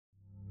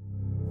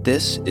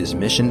This is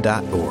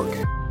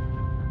Mission.org.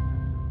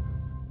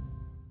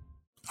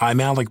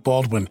 I'm Alec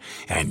Baldwin,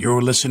 and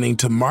you're listening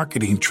to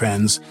Marketing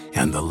Trends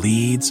and the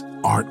Leads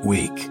Aren't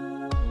Weak.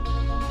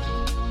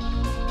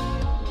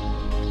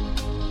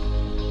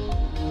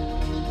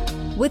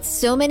 With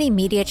so many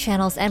media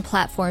channels and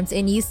platforms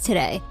in use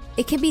today,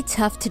 it can be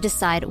tough to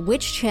decide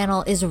which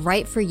channel is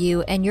right for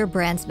you and your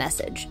brand's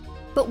message.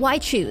 But why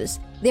choose?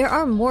 There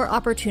are more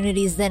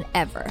opportunities than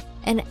ever.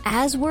 And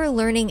as we're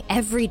learning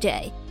every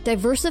day,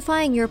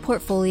 diversifying your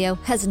portfolio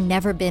has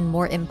never been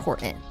more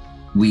important.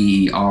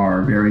 We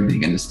are very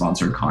big into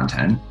sponsored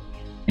content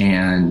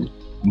and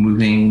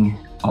moving,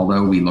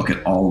 although we look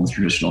at all the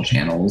traditional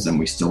channels and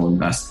we still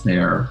invest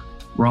there,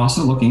 we're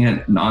also looking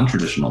at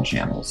non-traditional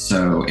channels.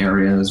 So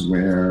areas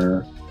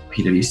where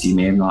PwC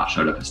may have not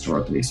showed up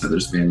historically. So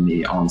there's been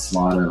the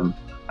onslaught of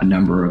a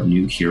number of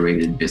new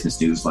curated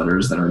business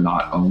newsletters that are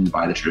not owned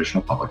by the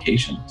traditional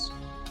publications.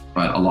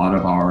 But a lot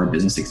of our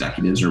business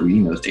executives are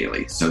reading those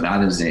daily. So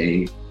that is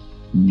a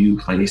new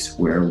place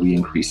where we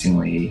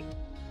increasingly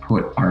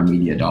put our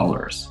media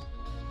dollars.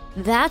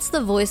 That's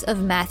the voice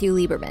of Matthew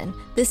Lieberman,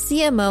 the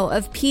CMO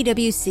of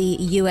PwC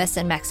US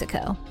and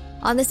Mexico.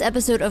 On this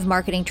episode of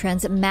Marketing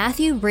Trends,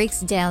 Matthew breaks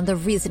down the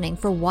reasoning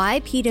for why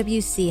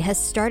PwC has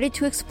started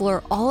to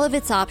explore all of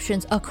its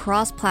options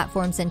across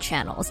platforms and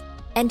channels,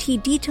 and he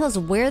details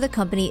where the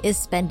company is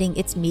spending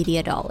its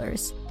media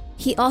dollars.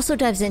 He also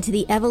dives into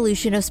the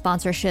evolution of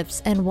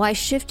sponsorships and why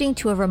shifting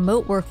to a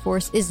remote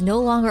workforce is no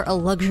longer a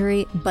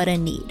luxury, but a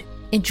need.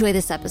 Enjoy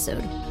this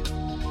episode.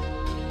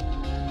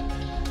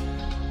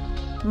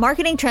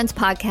 Marketing Trends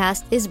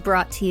Podcast is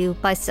brought to you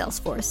by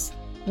Salesforce.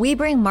 We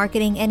bring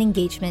marketing and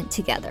engagement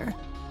together.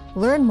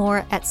 Learn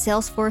more at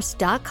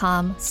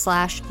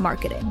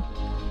salesforce.com/marketing.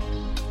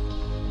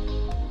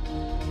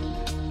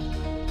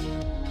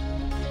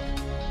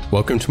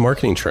 Welcome to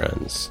Marketing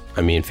Trends.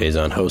 I'm Ian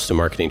Faison, host of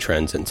Marketing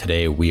Trends, and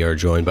today we are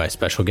joined by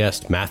special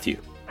guest, Matthew.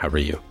 How are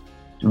you?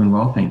 Doing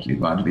well, thank you.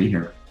 Glad to be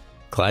here.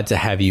 Glad to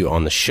have you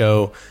on the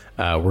show.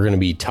 We're going to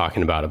be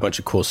talking about a bunch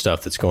of cool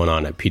stuff that's going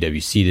on at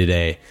PwC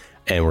today,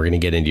 and we're going to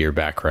get into your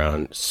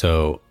background.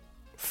 So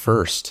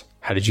first,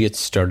 how did you get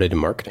started in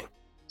marketing?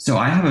 So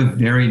I have a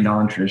very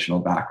non-traditional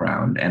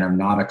background, and I'm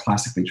not a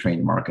classically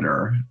trained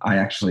marketer. I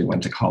actually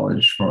went to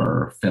college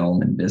for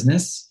film and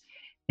business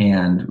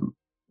and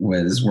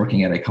was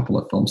working at a couple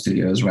of film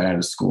studios right out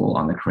of school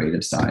on the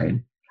creative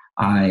side.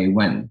 I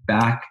went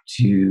back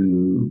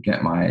to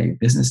get my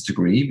business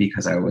degree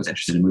because I was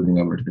interested in moving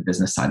over to the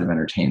business side of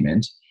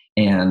entertainment.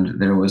 And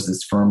there was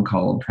this firm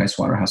called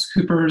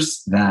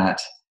PricewaterhouseCoopers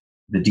that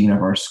the dean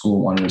of our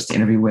school wanted us to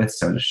interview with,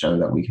 so to show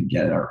that we could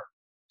get our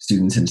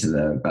students into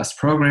the best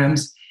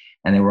programs.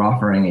 And they were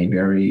offering a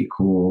very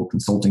cool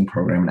consulting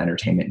program in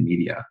entertainment and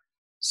media.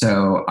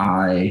 So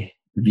I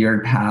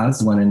veered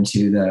paths, went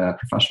into the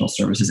professional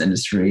services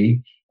industry,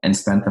 and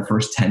spent the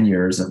first 10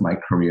 years of my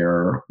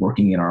career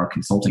working in our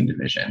consulting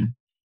division.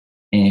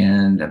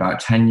 And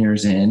about 10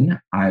 years in,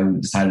 I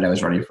decided I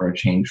was ready for a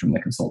change from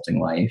the consulting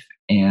life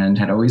and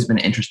had always been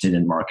interested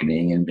in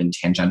marketing and been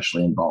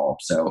tangentially involved.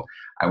 So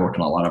I worked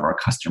on a lot of our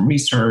custom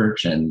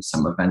research and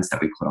some events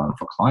that we put on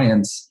for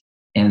clients.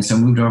 And so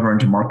moved over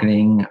into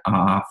marketing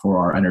for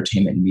our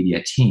entertainment and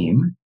media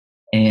team.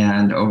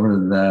 And over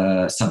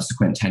the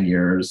subsequent 10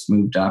 years,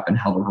 moved up and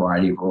held a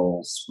variety of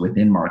roles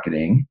within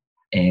marketing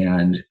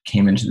and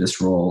came into this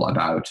role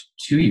about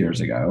 2 years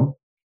ago.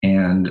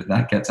 And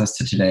that gets us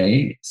to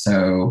today.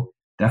 So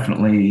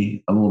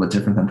definitely a little bit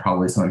different than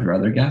probably some of your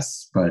other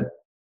guests, but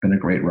been a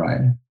great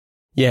ride.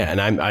 Yeah,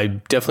 and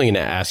I'm definitely going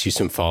to ask you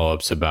some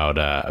follow-ups about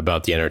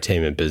the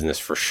entertainment business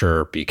for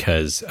sure,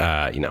 because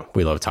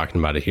we love talking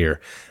about it here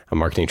on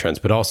Marketing Trends,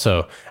 but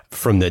also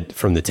from the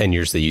 10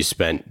 years that you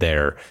spent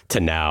there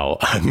to now,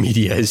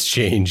 media has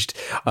changed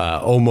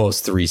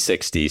almost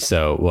 360.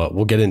 So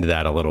we'll get into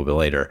that a little bit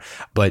later.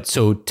 But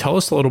so tell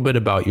us a little bit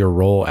about your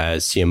role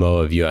as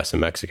CMO of US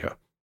and Mexico.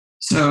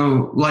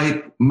 So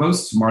like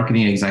most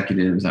marketing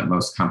executives at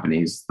most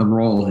companies, the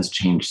role has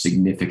changed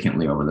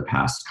significantly over the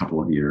past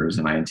couple of years.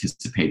 And I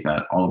anticipate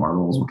that all of our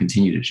roles will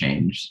continue to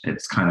change.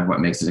 It's kind of what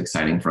makes it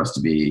exciting for us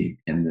to be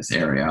in this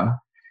area.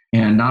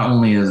 And not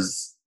only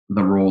is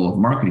the role of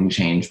marketing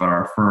changed, but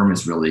our firm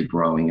is really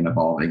growing and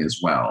evolving as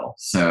well.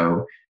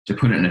 So to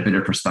put it in a bit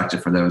of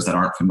perspective for those that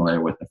aren't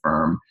familiar with the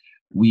firm,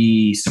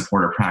 we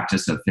support a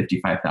practice of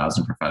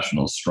 55,000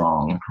 professionals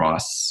strong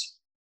across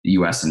the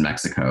US and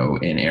Mexico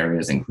in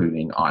areas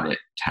including audit,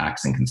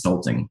 tax, and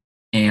consulting.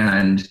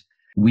 And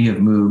we have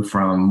moved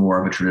from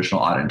more of a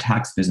traditional audit and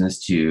tax business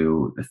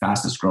to the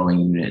fastest growing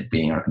unit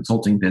being our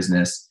consulting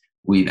business.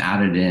 We've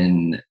added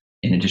in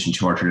addition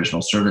to our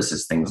traditional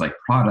services, things like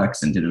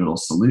products and digital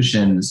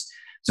solutions.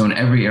 So in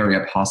every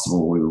area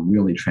possible, we're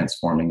really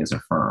transforming as a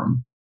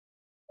firm.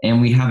 And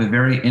we have a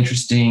very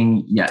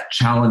interesting yet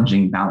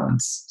challenging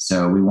balance.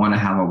 So we want to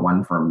have a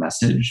one firm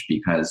message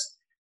because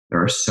there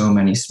are so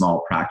many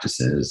small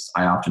practices.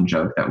 I often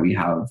joke that we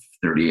have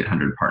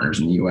 3,800 partners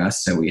in the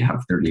US, so we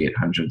have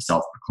 3,800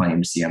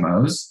 self-proclaimed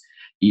CMOs.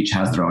 Each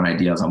has their own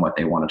ideas on what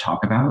they want to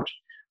talk about.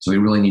 So we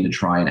really need to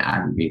try and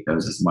aggregate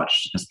those as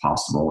much as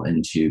possible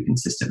into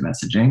consistent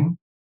messaging.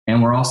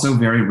 And we're also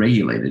very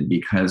regulated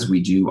because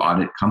we do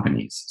audit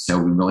companies. So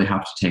we really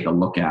have to take a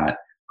look at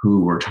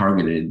who we're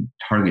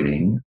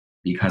targeting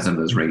because of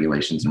those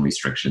regulations and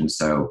restrictions.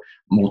 So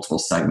multiple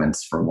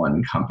segments for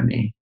one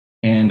company.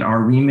 And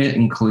our remit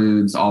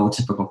includes all the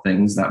typical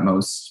things that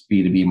most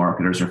B2B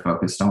marketers are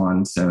focused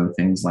on. So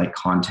things like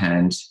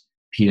content,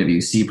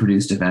 PwC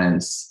produced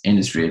events,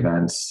 industry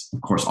events.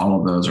 Of course, all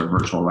of those are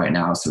virtual right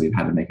now. So we've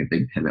had to make a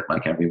big pivot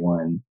like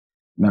everyone.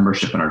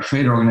 Membership in our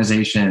trade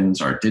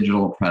organizations, our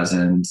digital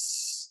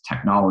presence,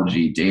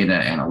 technology,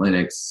 data,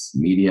 analytics,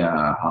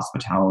 media,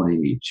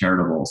 hospitality,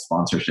 charitable,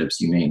 sponsorships,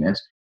 you name it.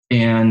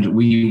 And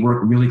we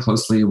work really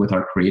closely with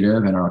our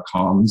creative and our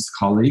comms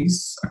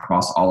colleagues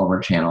across all of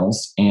our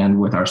channels and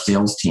with our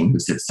sales team who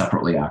sits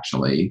separately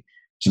actually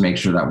to make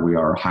sure that we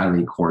are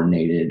highly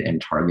coordinated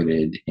and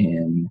targeted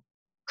in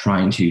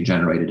trying to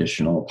generate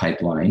additional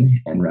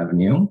pipeline and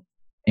revenue.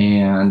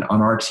 And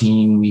on our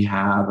team, we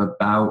have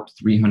about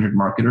 300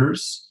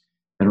 marketers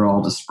that are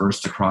all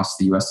dispersed across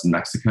the US and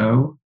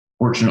Mexico.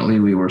 Fortunately,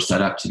 we were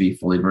set up to be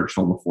fully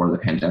virtual before the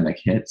pandemic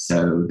hit,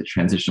 so the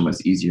transition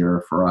was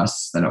easier for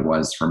us than it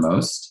was for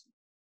most.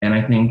 And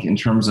I think in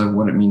terms of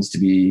what it means to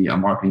be a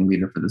marketing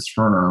leader for this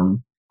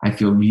firm, I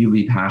feel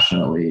really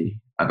passionately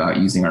about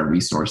using our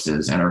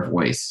resources and our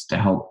voice to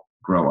help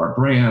grow our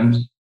brand,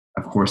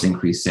 of course,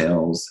 increase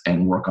sales,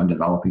 and work on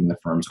developing the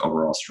firm's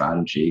overall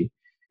strategy.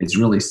 It's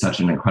really such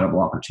an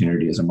incredible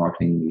opportunity as a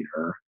marketing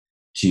leader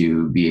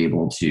to be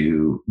able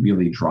to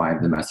really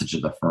drive the message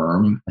of the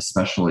firm,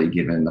 especially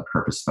given the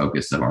purpose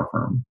focus of our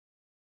firm.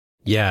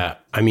 Yeah,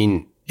 I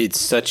mean, it's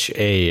such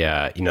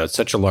a it's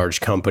such a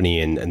large company,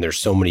 and there's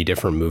so many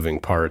different moving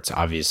parts.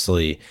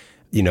 Obviously,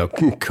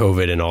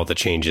 COVID and all the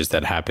changes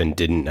that happened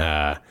didn't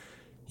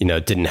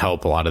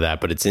help a lot of that.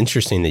 But it's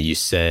interesting that you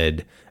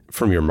said,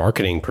 from your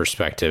marketing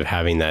perspective,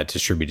 having that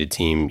distributed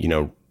team,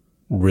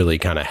 really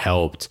kind of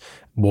helped.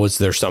 Was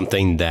there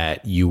something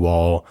that you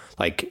all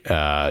like,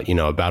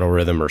 a battle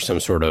rhythm or some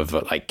sort of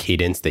like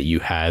cadence that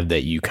you had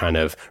that you kind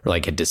of, or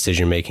like a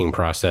decision-making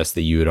process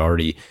that you had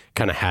already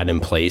kind of had in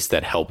place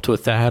that helped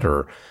with that,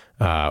 or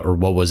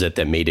what was it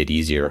that made it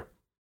easier?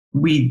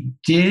 We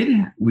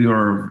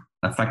were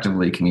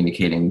effectively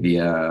communicating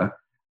via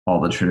all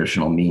the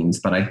traditional means,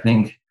 but I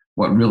think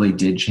what really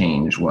did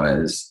change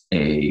was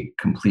a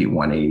complete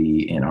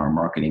 180 in our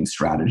marketing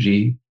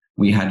strategy.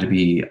 We had to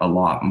be a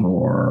lot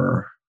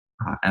more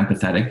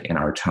empathetic in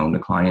our tone to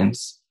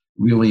clients,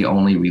 really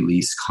only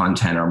release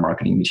content or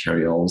marketing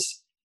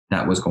materials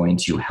that was going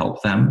to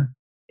help them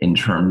in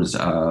terms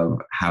of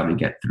how to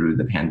get through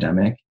the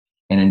pandemic.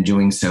 And in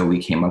doing so,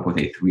 we came up with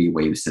a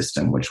 3-wave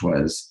system, which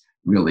was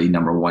really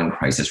number one,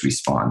 crisis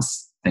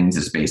response, things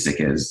as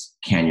basic as,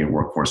 can your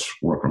workforce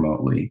work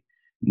remotely?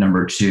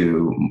 Number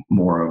 2,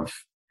 more of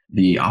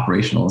the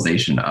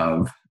operationalization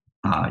of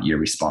your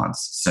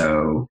response.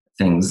 So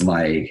things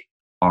like,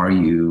 are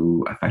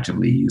you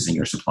effectively using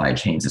your supply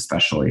chains,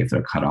 especially if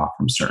they're cut off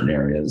from certain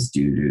areas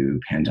due to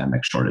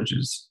pandemic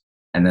shortages?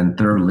 And then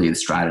thirdly,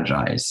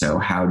 strategize. So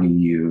how do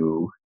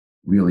you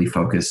really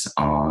focus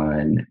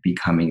on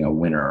becoming a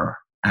winner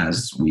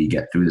as we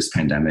get through this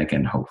pandemic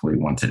and hopefully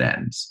once it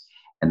ends?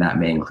 And that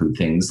may include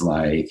things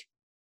like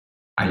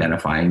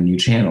identifying new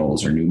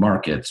channels or new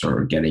markets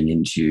or getting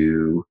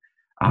into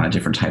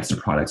different types of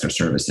products or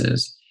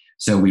services.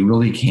 So we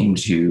really came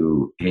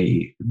to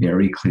a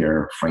very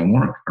clear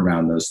framework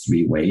around those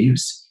 3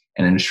 waves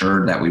and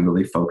ensured that we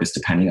really focused,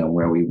 depending on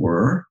where we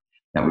were,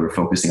 that we were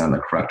focusing on the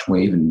correct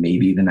wave and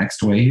maybe the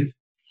next wave.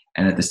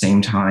 And at the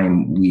same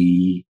time,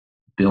 we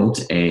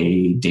built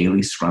a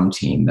daily Scrum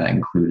team that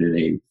included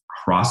a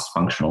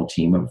cross-functional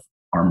team of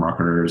our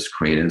marketers,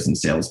 creatives, and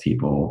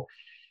salespeople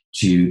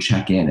to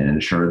check in and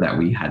ensure that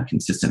we had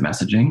consistent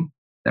messaging,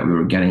 that we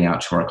were getting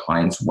out to our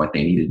clients what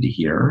they needed to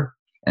hear,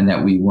 and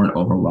that we weren't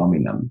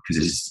overwhelming them.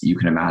 Because you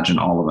can imagine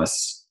all of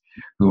us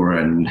who are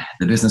in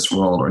the business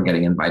world are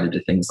getting invited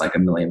to things like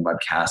 1 million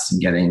webcasts and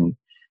getting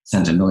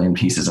sent 1 million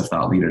pieces of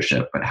thought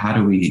leadership. But how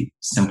do we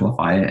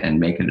simplify it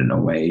and make it in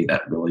a way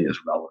that really is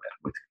relevant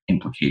with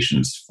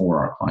implications for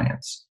our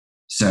clients?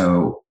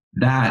 So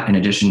that, in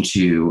addition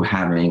to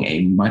having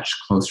a much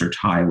closer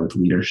tie with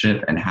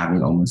leadership and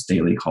having almost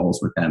daily calls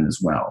with them as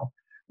well.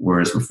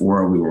 Whereas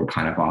before we were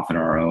kind of off in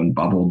our own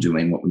bubble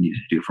doing what we needed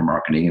to do for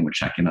marketing and would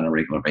check in on a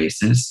regular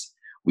basis,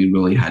 we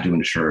really had to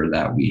ensure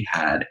that we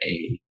had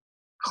a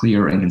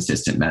clear and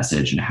consistent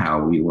message in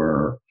how we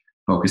were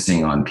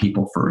focusing on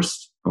people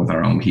first, both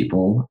our own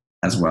people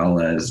as well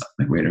as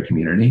the greater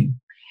community,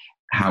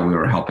 how we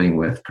were helping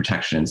with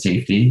protection and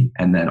safety,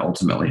 and then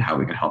ultimately how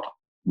we could help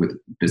with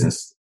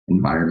business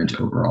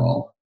environment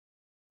overall.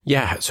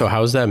 Yeah. So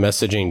how's that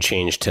messaging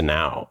changed to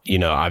now?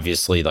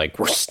 Obviously, like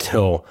we're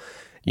still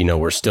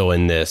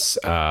in this,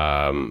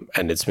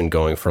 and it's been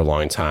going for a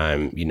long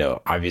time.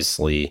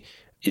 Obviously,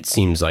 it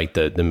seems like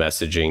the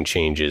messaging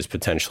changes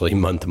potentially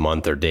month to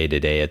month or day to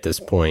day at this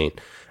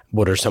point.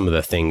 What are some of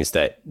the things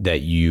that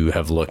you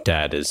have looked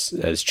at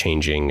as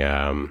changing,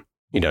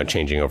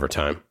 changing over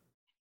time?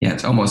 Yeah,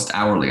 it's almost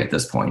hourly at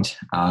this point.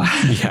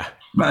 Yeah.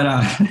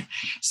 But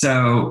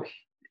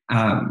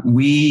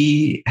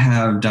we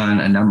have done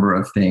a number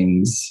of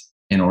things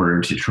in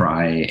order to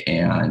try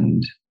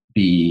and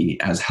be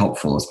as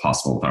helpful as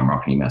possible with our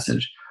marketing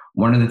message.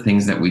 One of the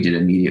things that we did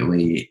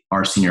immediately,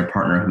 our senior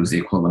partner, who's the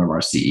equivalent of our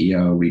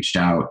CEO, reached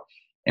out.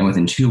 And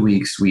within 2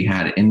 weeks, we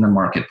had in the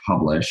market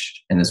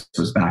published, and this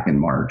was back in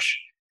March,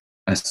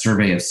 a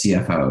survey of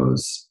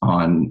CFOs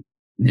on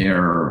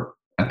their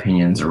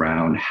opinions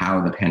around how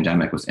the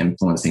pandemic was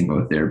influencing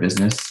both their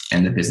business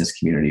and the business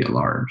community at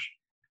large.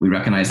 We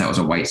recognized that was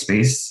a white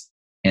space,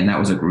 and that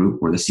was a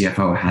group where the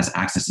CFO has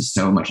access to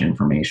so much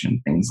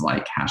information, things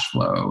like cash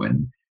flow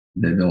and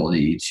the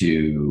ability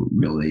to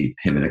really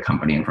pivot a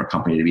company and for a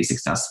company to be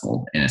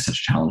successful in such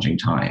a challenging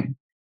time.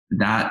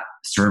 That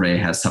survey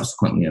has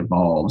subsequently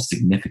evolved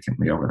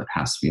significantly over the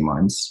past few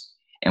months.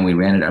 And we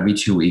ran it every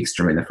 2 weeks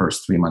during the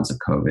first 3 months of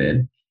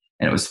COVID.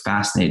 And it was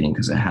fascinating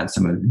because it had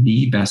some of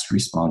the best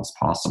response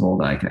possible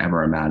that I could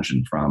ever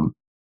imagine from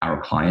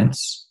our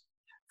clients,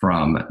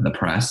 from the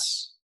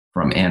press,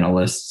 from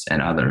analysts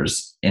and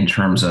others, in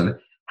terms of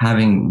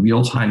having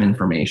real-time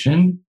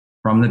information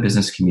from the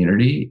business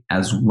community,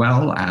 as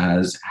well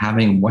as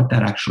having what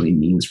that actually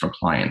means for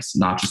clients,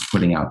 not just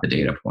putting out the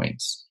data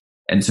points.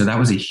 And so that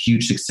was a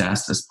huge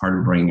success as part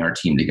of bringing our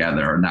team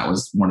together. And that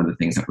was one of the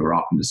things that we were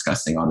often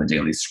discussing on the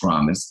daily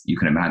scrum. As you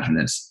can imagine,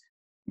 it's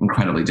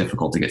incredibly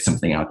difficult to get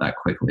something out that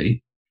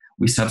quickly.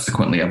 We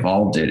subsequently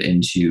evolved it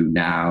into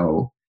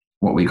now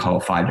what we call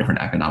 5 different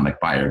economic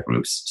buyer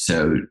groups.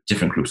 So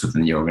different groups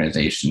within the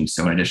organization.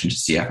 So in addition to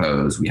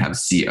CFOs, we have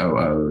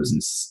COOs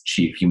and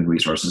Chief Human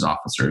Resources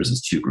Officers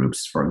as 2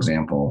 groups, for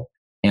example.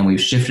 And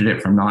we've shifted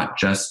it from not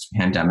just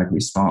pandemic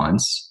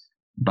response,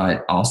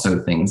 but also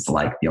things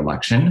like the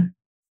election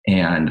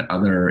and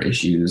other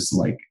issues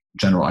like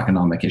general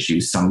economic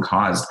issues, some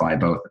caused by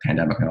both the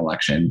pandemic and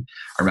election,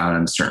 around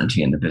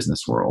uncertainty in the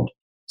business world.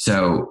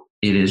 So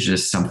it is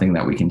just something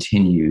that we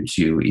continue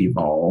to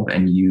evolve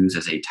and use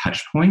as a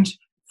touch point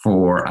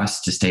for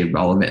us to stay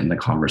relevant in the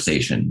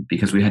conversation,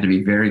 because we had to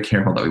be very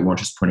careful that we weren't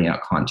just putting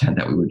out content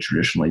that we would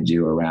traditionally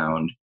do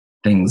around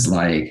things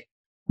like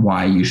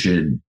why you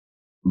should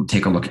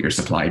take a look at your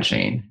supply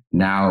chain.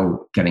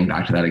 Now, getting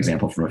back to that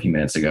example from a few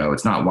minutes ago,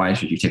 it's not why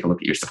should you take a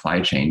look at your supply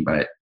chain,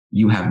 but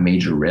you have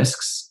major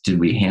risks. Did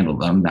we handle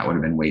them? That would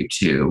have been wave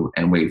 2.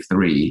 And wave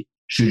 3,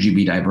 should you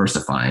be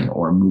diversifying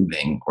or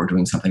moving or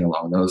doing something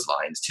along those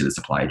lines to the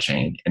supply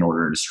chain in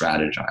order to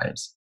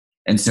strategize?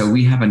 And so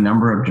we have a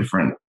number of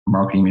different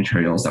marketing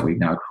materials that we've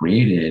now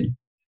created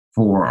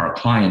for our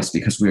clients,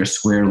 because we are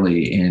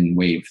squarely in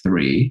wave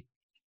 3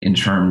 in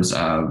terms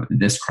of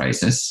this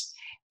crisis.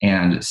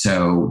 And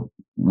so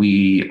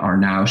we are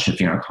now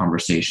shifting our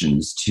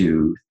conversations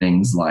to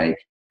things like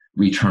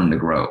return to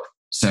growth.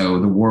 So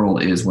the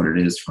world is what it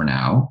is for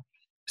now.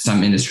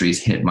 Some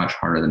industries hit much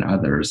harder than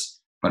others,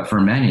 but for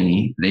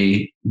many,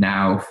 they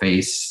now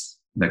face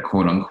the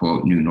quote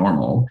unquote new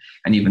normal.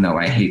 And even though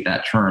I hate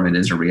that term, it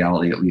is a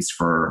reality, at least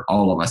for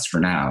all of us for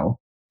now.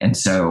 And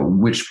so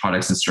which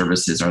products and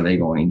services are they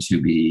going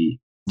to be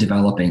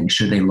developing?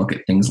 Should they look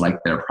at things like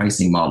their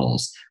pricing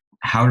models?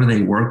 How do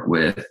they work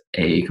with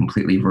a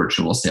completely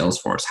virtual sales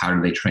force? How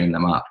do they train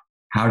them up?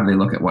 How do they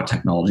look at what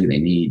technology they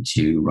need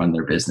to run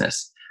their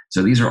business?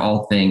 So these are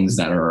all things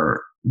that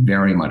are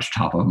very much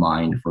top of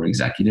mind for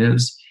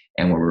executives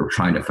and where we're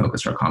trying to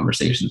focus our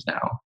conversations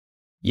now.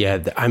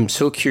 Yeah, I'm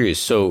so curious.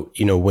 So,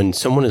 when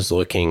someone is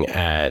looking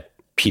at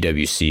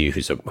PwC,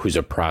 who's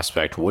a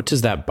prospect, what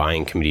does that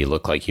buying committee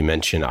look like? You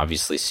mentioned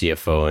obviously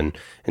CFO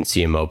and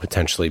CMO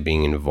potentially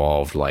being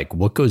involved. Like,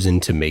 what goes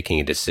into making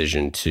a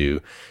decision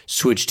to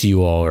switch to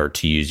you all or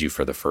to use you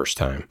for the first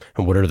time?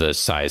 And what are the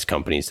size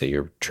companies that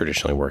you're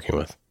traditionally working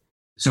with?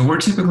 So we're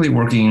typically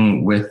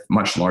working with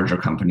much larger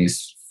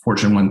companies,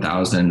 Fortune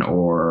 1000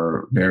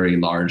 or very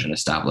large and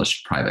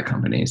established private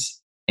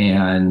companies.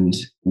 And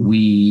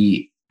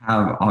we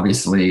have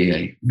obviously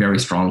a very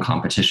strong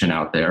competition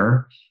out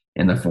there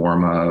in the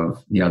form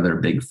of the other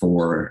big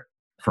 4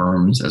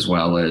 firms, as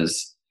well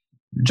as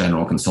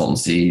general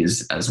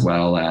consultancies, as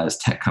well as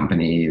tech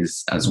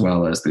companies, as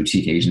well as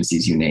boutique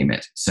agencies, you name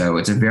it. So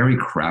it's a very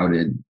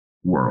crowded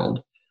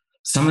world.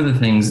 Some of the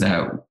things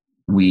that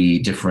we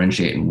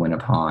differentiate and win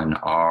upon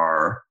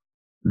are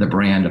the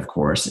brand, of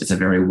course. It's a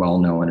very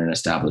well-known and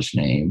established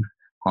name.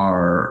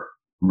 Our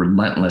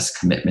relentless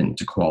commitment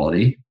to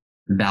quality,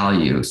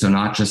 value, so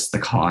not just the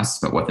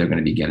cost, but what they're going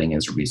to be getting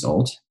as a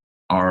result.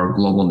 Our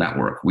global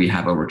network, we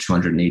have over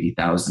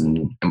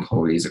 280,000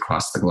 employees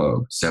across the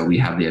globe. So we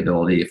have the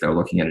ability, if they're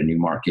looking at a new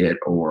market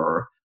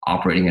or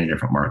operating in a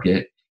different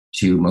market,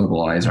 to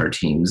mobilize our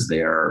teams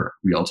there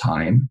real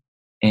time.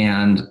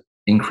 And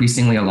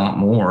increasingly a lot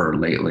more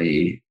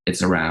lately,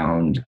 it's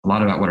around a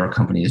lot about what our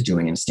company is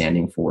doing and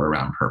standing for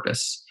around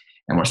purpose.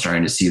 And we're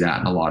starting to see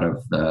that in a lot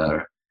of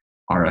the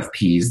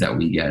RFPs that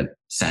we get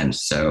sent.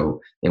 So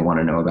they want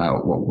to know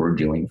about what we're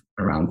doing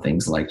around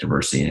things like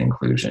diversity and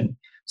inclusion.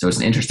 So it's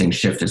an interesting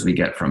shift as we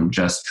get from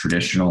just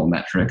traditional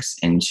metrics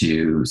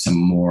into some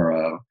more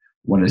of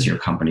what does your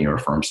company or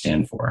firm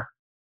stand for?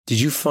 Did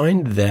you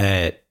find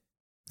that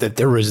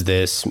there was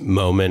this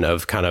moment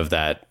of kind of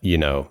that,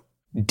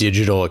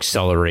 digital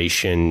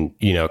acceleration,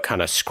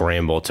 kind of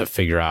scramble to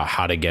figure out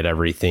how to get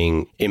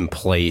everything in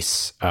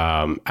place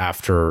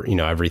after,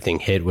 everything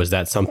hit? Was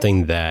that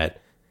something that,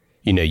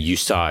 you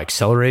saw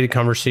accelerated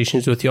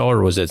conversations with y'all,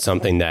 or was it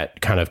something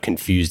that kind of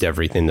confused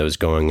everything that was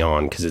going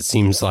on? Because it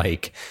seems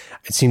like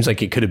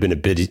it could have been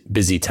a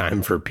busy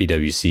time for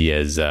PwC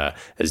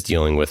as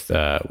dealing with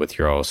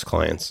your all's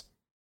clients.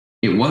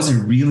 It was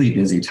a really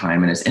busy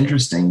time, and it's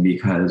interesting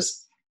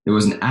because there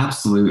was an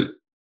absolute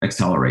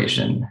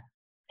acceleration,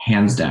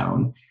 hands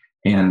down.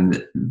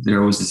 And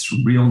there was this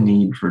real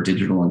need for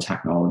digital and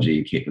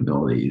technology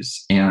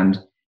capabilities. And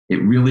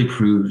it really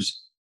proved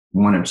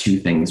one of two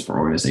things for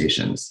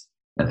organizations: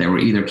 that they were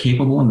either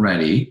capable and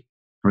ready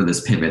for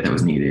this pivot that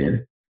was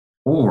needed,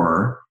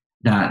 or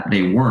that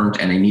they weren't,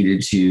 and they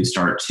needed to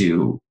start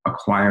to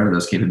acquire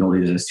those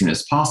capabilities as soon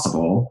as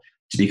possible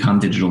to become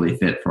digitally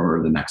fit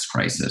for the next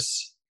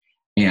crisis.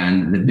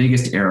 And the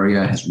biggest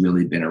area has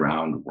really been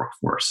around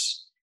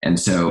workforce. And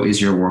so,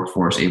 is your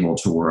workforce able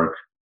to work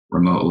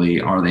remotely?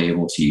 Are they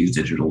able to use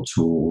digital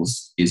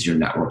tools? Is your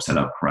network set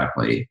up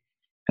correctly?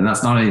 And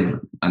that's not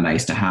a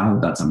nice to have,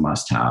 that's a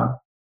must have.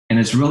 And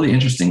it's really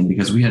interesting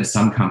because we had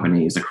some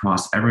companies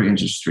across every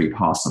industry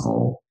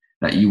possible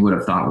that you would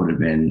have thought would have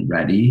been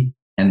ready,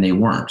 and they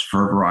weren't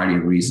for a variety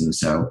of reasons.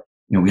 So,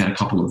 we had a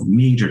couple of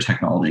major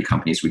technology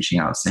companies reaching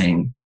out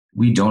saying,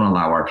 we don't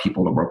allow our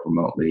people to work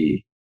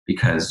remotely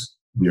because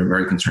we are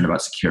very concerned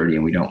about security,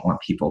 and we don't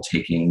want people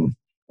taking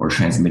or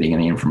transmitting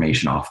any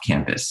information off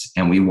campus.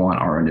 And we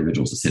want our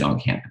individuals to sit on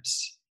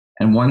campus.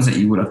 And ones that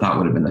you would have thought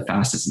would have been the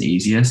fastest and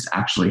easiest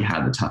actually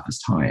had the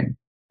toughest time.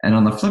 And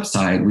on the flip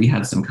side, we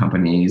had some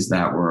companies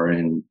that were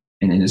in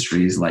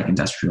industries like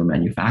industrial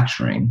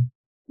manufacturing,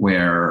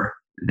 where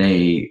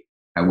I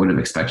would have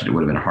expected it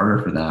would have been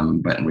harder for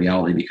them, but in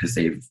reality, because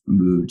they've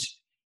moved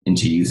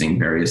into using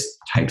various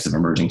types of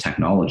emerging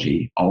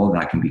technology, all of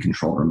that can be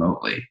controlled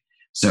remotely.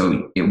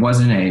 So it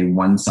wasn't a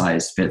one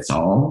size fits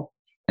all.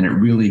 And it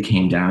really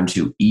came down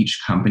to each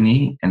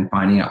company and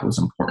finding out what was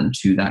important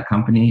to that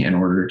company in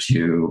order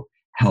to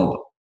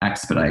help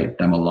expedite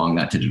them along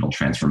that digital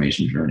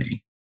transformation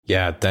journey.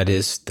 Yeah,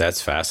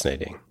 that's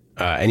fascinating.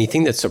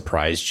 Anything that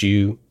surprised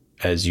you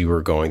as you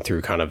were going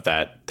through kind of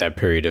that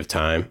period of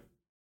time?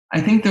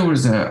 I think there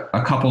was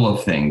a couple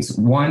of things.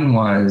 One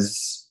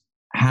was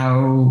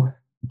how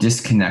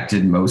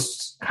disconnected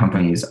most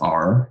companies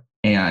are,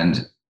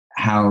 and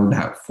how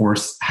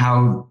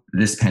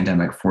this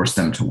pandemic forced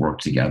them to work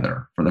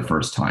together for the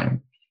first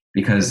time,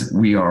 because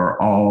we are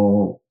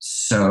all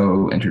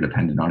so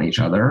interdependent on each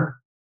other,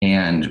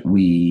 and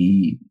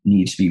we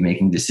need to be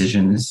making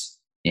decisions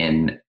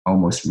in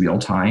almost real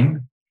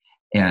time.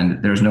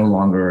 And there's no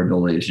longer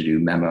ability to do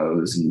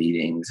memos and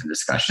meetings and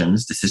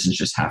discussions. Decisions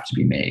just have to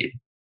be made.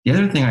 The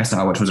other thing I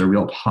saw, which was a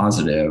real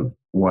positive,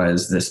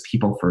 was this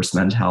people first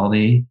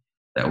mentality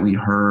that we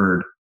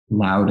heard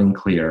loud and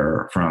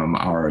clear from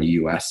our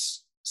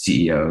US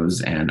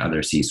CEOs and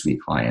other C-suite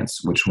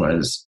clients, which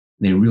was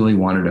they really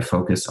wanted to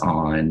focus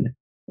on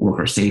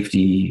worker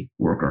safety,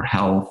 worker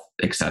health,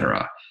 et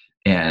cetera,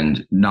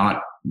 and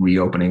not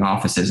reopening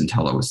offices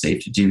until it was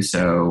safe to do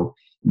so,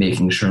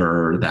 making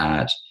sure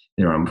that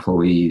their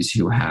employees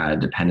who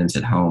had dependents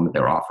at home, that they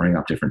were offering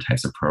up different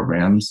types of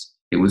programs.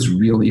 It was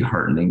really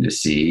heartening to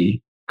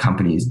see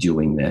companies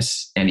doing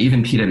this. And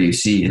even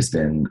PwC has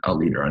been a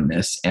leader on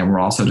this. And we're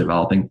also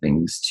developing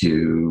things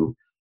to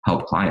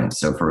help clients.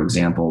 So for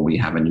example, we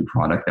have a new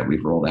product that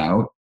we've rolled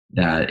out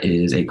that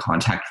is a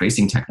contact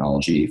tracing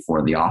technology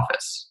for the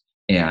office.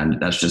 And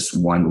that's just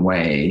one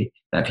way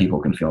that people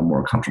can feel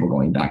more comfortable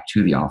going back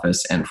to the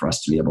office and for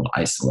us to be able to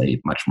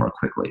isolate much more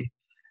quickly.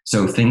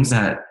 So things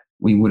that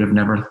we would have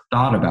never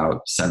thought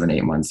about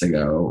 7-8 months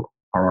ago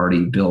are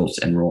already built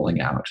and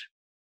rolling out.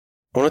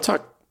 I want to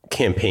talk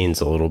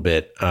campaigns a little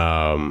bit.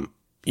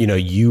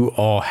 You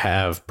all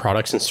have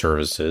products and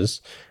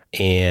services,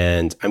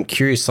 and I'm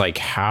curious,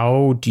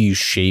 how do you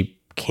shape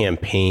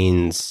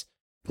campaigns,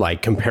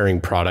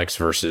 comparing products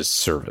versus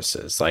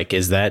services?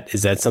 Is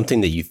that something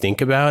that you think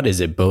about?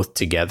 Is it both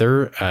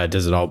together?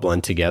 Does it all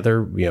blend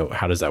together?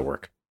 How does that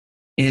work?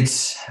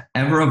 It's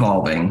ever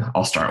evolving,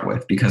 I'll start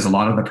with, because a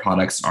lot of the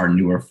products are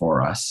newer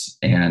for us,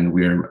 and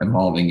we're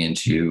evolving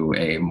into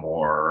a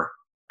more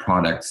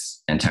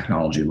products and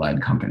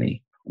technology-led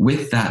company.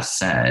 With that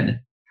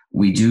said,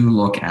 we do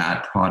look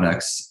at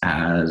products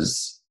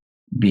as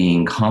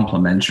being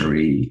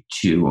complementary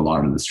to a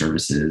lot of the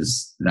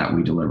services that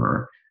we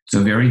deliver.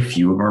 So very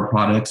few of our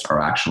products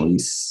are actually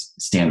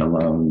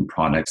standalone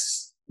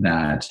products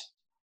that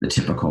the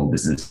typical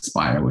business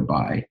buyer would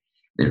buy.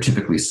 They're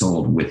typically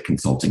sold with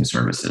consulting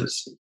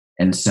services.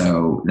 And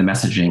so the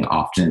messaging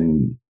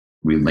often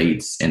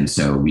relates, and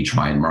so we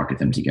try and market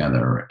them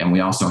together. And we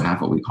also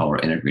have what we call our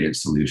integrated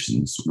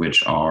solutions,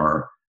 which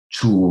are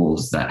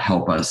tools that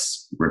help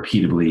us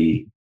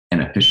repeatably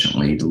and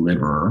efficiently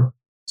deliver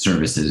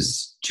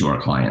services to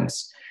our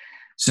clients.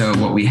 So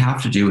what we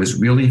have to do is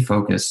really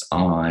focus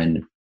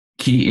on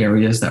key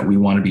areas that we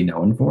want to be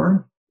known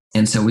for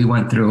And so we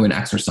went through an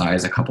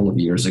exercise a couple of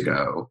years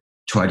ago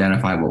to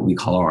identify what we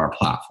call our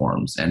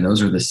platforms. And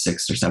those are the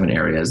 6 or 7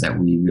 areas that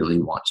we really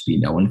want to be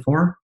known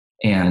for.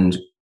 And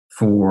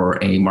for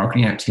a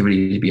marketing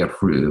activity to be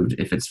approved,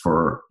 if it's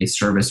for a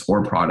service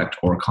or product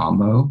or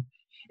combo,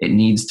 it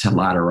needs to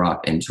ladder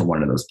up into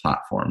one of those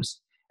platforms.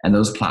 And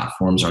those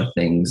platforms are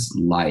things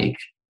like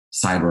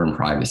cyber and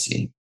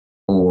privacy,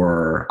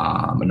 or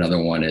another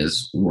one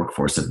is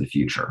workforce of the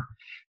future.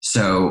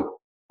 So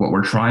what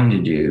we're trying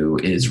to do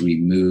is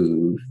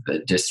remove the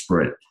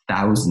disparate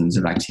thousands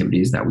of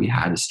activities that we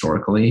had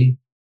historically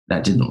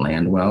that didn't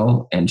land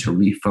well, and to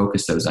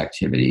refocus those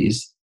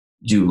activities,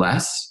 do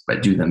less,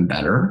 but do them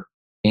better,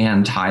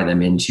 and tie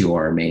them into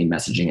our main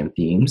messaging and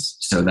themes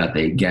so that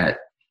they get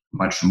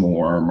much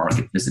more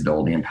market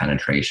visibility and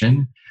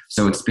penetration.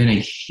 So it's been a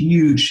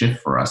huge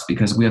shift for us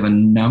because we have a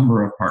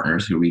number of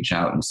partners who reach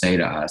out and say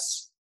to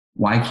us,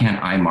 why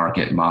can't I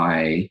market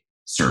my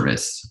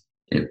service?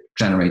 It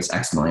generates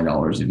X million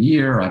dollars a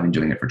year. I've been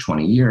doing it for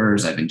 20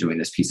 years. I've been doing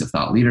this piece of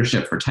thought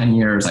leadership for 10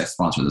 years. I've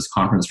sponsored this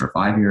conference for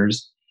 5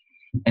 years.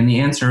 And the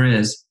answer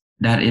is,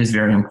 that is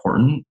very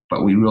important,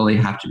 but we really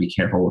have to be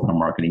careful with our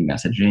marketing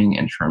messaging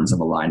in terms of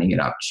aligning it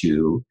up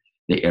to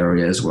the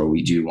areas where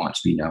we do want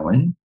to be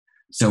known.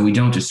 So we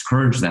don't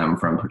discourage them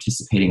from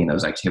participating in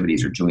those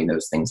activities or doing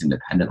those things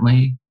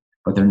independently,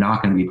 but they're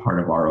not going to be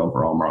part of our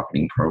overall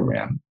marketing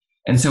program.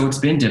 And so it's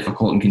been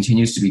difficult and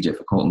continues to be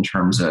difficult in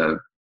terms of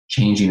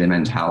changing the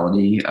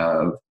mentality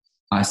of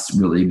us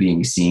really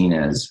being seen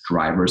as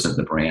drivers of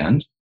the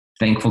brand.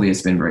 Thankfully,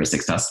 it's been very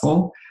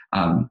successful.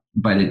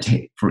 But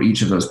for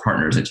each of those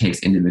partners, it takes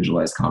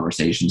individualized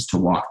conversations to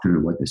walk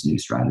through what this new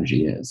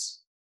strategy is.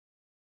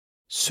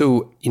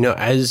 So,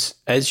 as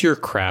you're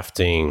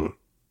crafting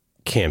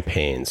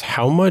campaigns,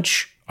 how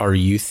much are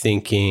you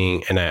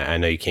thinking, and I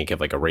know you can't give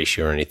like a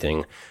ratio or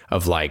anything,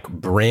 of like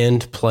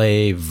brand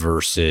play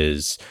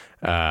versus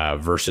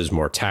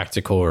more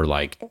tactical, or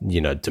like,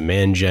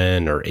 demand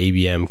gen or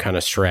ABM kind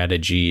of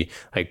strategy?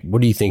 Like,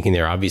 what are you thinking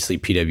there? Obviously,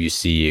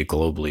 PwC, a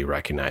globally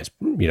recognized,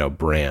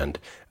 brand.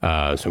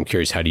 So I'm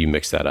curious, how do you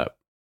mix that up?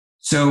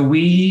 So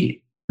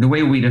the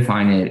way we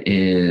define it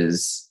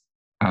is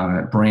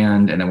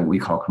brand and then what we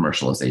call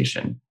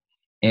commercialization.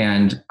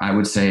 And I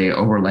would say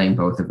overlaying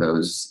both of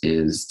those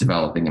is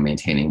developing and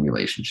maintaining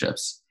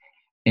relationships.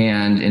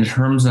 And in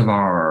terms of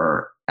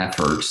our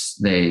efforts,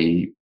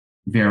 they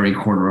vary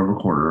quarter over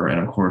quarter and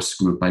of course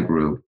group by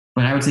group.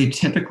 But I would say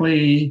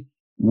typically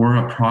we're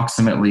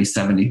approximately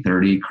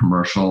 70-30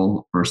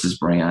 commercial versus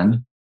brand.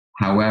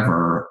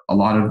 However, a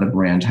lot of the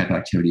brand type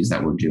activities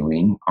that we're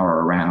doing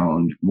are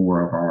around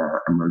more of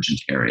our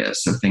emergent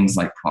areas. So things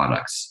like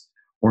products,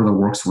 or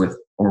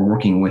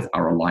working with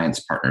our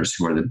alliance partners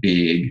who are the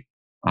big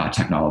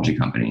technology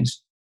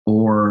companies,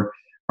 or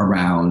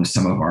around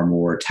some of our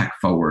more tech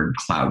forward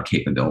cloud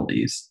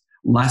capabilities,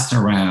 less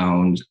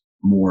around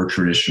more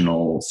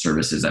traditional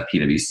services that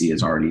PwC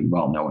is already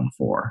well known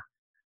for.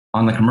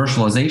 On the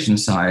commercialization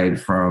side,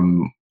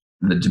 from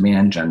the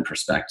demand gen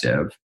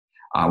perspective,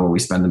 where we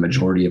spend the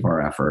majority of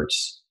our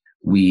efforts,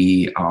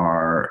 we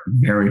are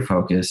very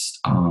focused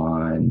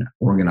on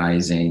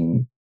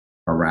organizing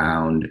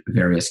around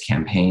various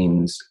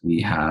campaigns.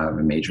 We have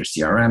a major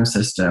CRM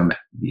system.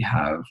 We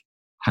have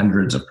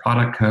hundreds of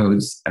product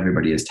codes.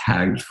 Everybody is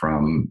tagged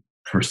from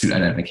pursuit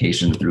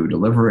identification through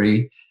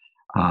delivery,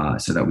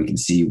 so that we can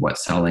see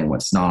what's selling,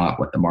 what's not,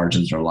 what the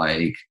margins are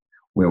like,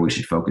 where we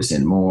should focus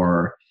in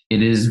more.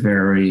 It is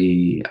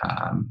very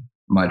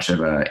much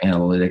of an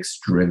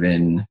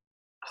analytics-driven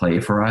play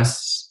for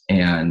us,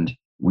 and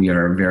we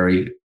are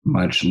very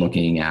much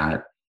looking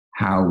at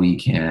how we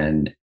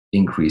can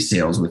increase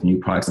sales with new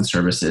products and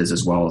services,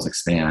 as well as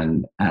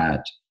expand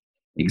at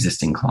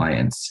existing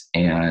clients.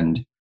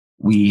 And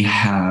we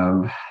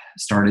have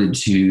started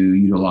to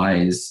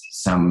utilize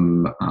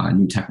some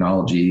new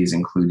technologies,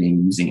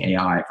 including using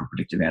AI for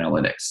predictive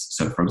analytics.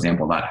 So, for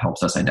example, that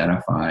helps us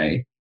identify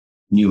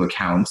new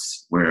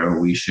accounts where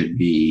we should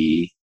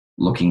be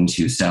looking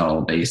to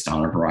sell based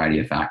on a variety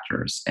of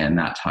factors. And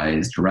that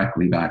ties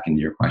directly back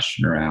into your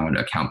question around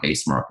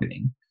account-based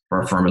marketing.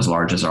 For a firm as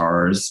large as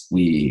ours,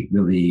 we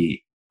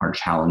really are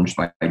challenged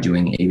by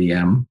doing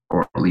ABM,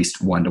 or at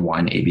least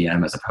one-to-one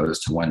ABM, as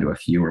opposed to one to a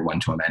few or one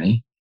to a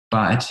many.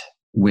 But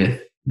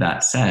with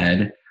that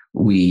said,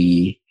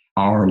 we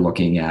are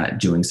looking at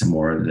doing some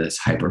more of this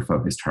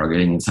hyper-focused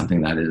targeting, and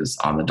something that is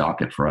on the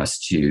docket for us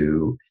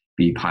to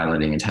be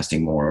piloting and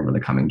testing more over the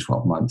coming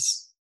 12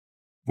 months.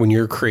 When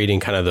you're creating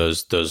kind of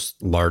those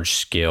large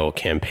scale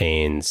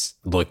campaigns,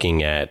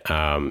 looking at,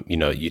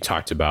 you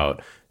talked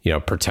about,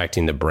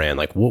 protecting the brand,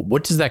 like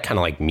what does that kind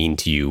of like mean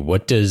to you?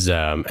 What does,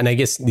 and I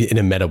guess in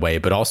a meta way,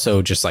 but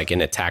also just like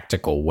in a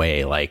tactical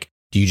way, like,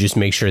 do you just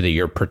make sure that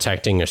you're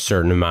protecting a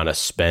certain amount of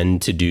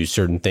spend to do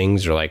certain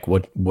things, or like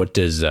what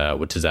does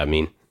that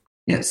mean?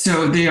 Yeah,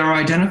 so they are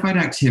identified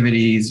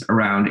activities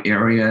around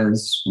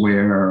areas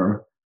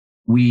where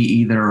we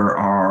either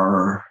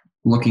are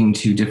looking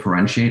to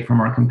differentiate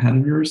from our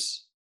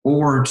competitors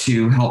or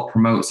to help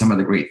promote some of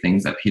the great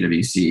things that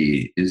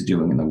PwC is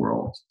doing in the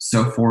world.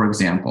 So, for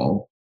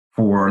example,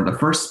 for the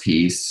first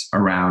piece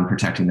around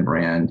protecting the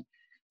brand,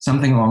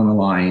 something along the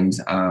lines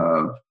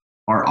of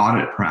our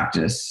audit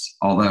practice,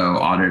 although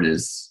audit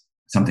is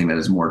something that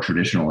is more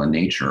traditional in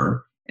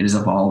nature, it has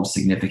evolved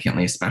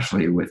significantly,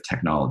 especially with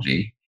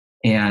technology.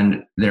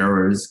 And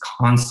there is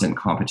constant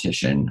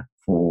competition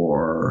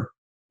for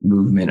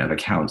movement of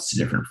accounts to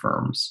different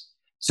firms.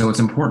 So it's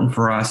important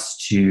for us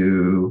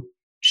to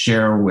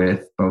share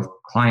with both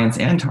clients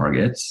and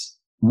targets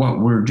what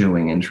we're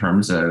doing in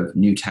terms of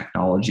new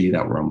technology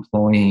that we're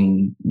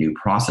employing, new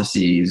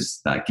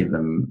processes that give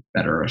them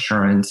better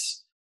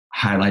assurance,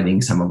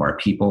 highlighting some of our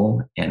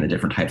people and the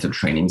different types of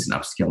trainings and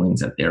upskillings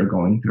that they're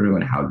going through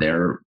and how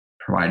they're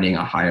providing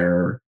a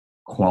higher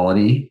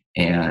quality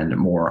and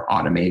more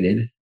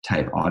automated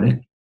type audit.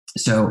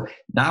 So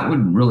that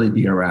would really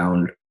be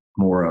around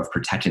more of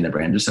protecting the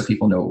brand, just so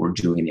people know what we're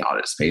doing in the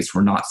audit space.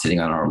 We're not sitting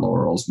on our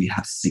laurels. We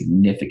have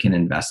significant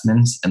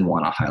investments and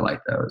want to highlight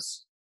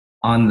those.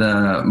 On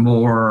the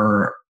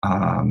more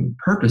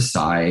purpose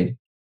side,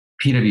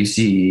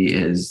 PwC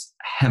is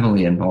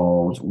heavily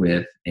involved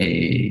with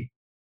a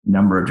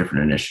number of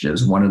different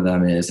initiatives. One of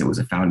them is it was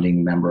a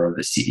founding member of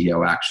the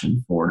CEO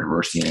Action for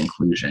Diversity and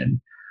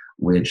Inclusion,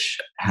 which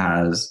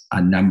has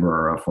a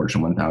number of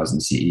Fortune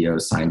 1000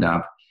 CEOs signed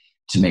up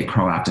to make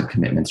proactive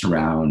commitments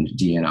around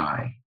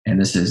D&I. And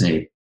this is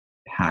a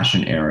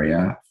passion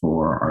area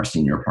for our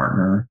senior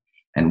partner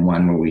and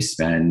one where we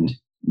spend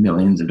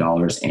millions of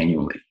dollars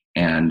annually.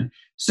 And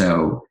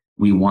so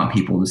we want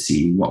people to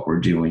see what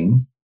we're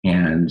doing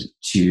and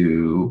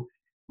to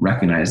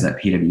recognize that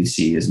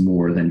PwC is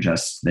more than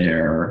just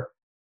their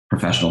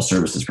professional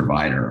services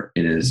provider.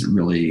 It is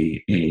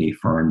really a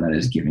firm that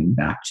is giving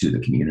back to the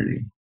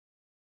community.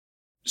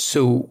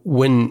 So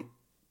when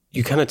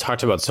you kind of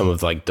talked about some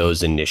of like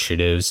those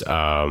initiatives,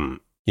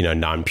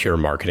 non-pure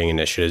marketing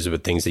initiatives,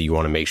 but things that you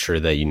want to make sure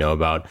that you know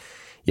about.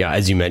 Yeah,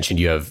 as you mentioned,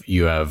 you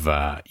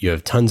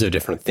have tons of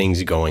different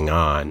things going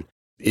on.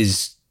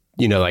 Is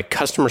like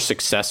customer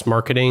success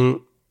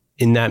marketing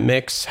in that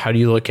mix? How do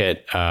you look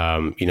at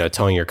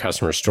telling your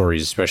customer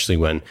stories, especially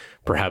when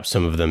perhaps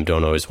some of them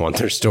don't always want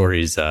their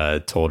stories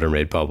told or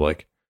made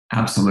public?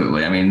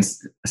 Absolutely. I mean,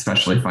 it's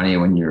especially funny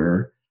when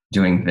you're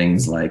doing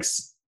things like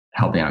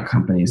helping out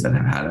companies that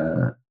have had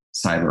a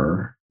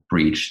cyber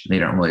breach. They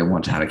don't really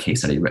want to have a case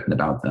study written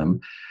about them.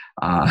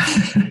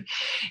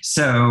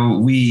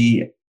 So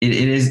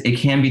it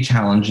can be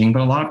challenging,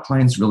 but a lot of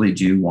clients really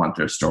do want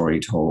their story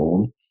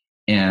told,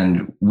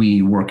 and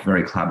we work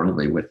very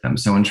collaboratively with them.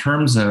 So in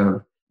terms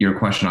of your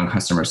question on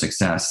customer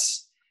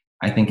success,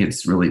 I think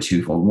it's really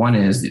twofold. One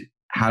is,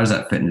 how does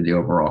that fit into the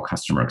overall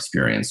customer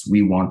experience?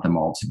 We want them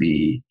all to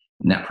be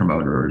net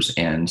promoters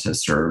and to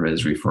serve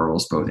as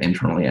referrals both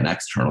internally and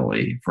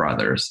externally for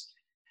others.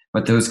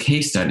 But those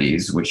case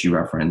studies, which you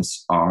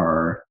reference,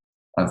 are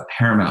of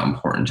paramount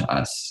importance to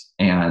us.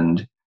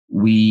 And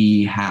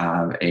we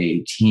have a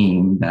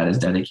team that is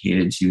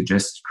dedicated to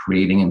just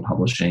creating and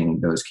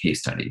publishing those case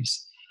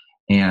studies.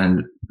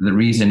 And the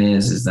reason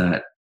is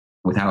that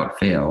without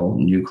fail,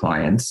 new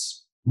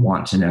clients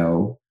want to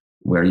know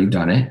where you've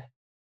done it,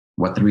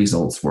 what the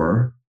results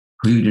were,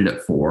 who you did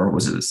it for,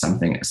 was it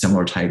something, a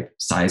similar type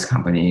size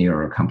company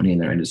or a company in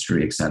their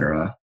industry, et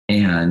cetera,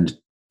 and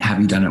have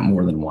you done it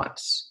more than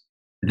once?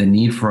 The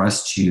need for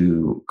us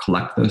to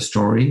collect those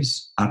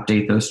stories,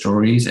 update those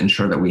stories,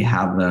 ensure that we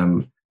have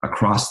them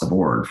across the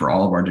board for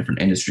all of our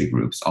different industry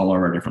groups, all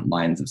of our different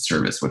lines of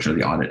service, which are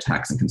the audit,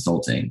 tax, and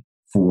consulting,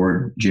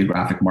 for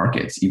geographic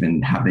markets.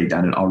 Even have they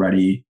done it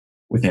already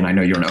within, I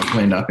know you're in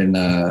Oakland, up in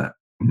the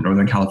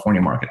Northern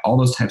California market, all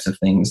those types of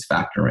things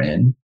factor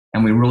in.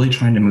 And we're really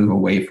trying to move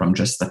away from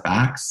just the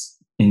facts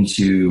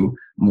into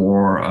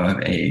more of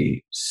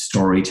a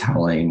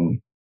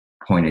storytelling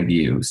point of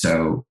view.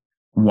 So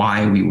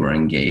why we were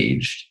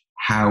engaged,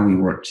 how we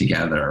worked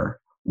together,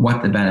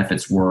 what the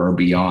benefits were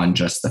beyond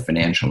just the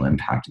financial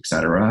impact, et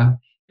cetera,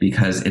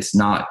 because it's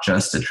not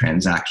just a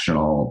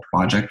transactional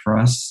project for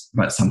us,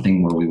 but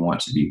something where we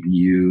want to be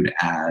viewed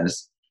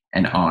as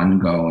an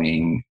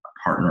ongoing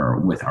partner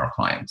with our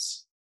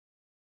clients.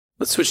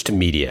 Let's switch to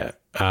media.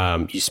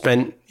 You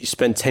spent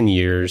 10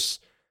 years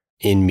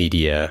in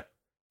media.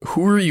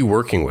 Who were you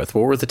working with?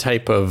 What were the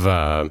type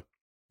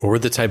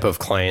of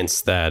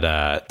clients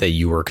that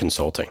you were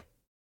consulting?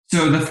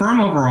 So the firm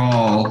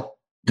overall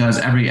does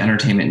every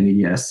entertainment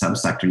media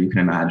subsector you can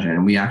imagine.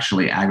 And we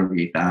actually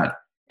aggregate that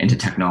into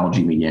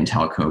technology, media, and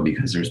telco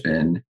because there's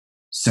been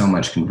so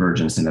much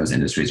convergence in those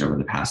industries over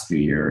the past few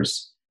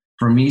years.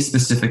 For me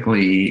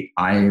specifically,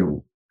 I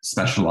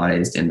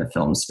specialized in the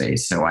film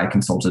space. So I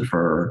consulted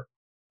for,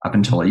 up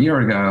until a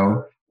year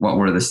ago, what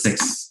were the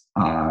 6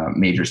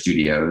 major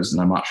studios. And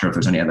I'm not sure if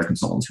there's any other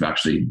consultants who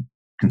actually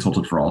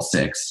consulted for all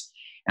 6.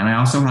 And I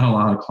also had a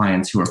lot of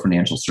clients who are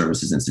financial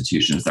services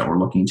institutions that were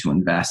looking to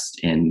invest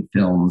in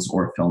films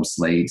or film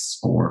slates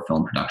or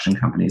film production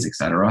companies, et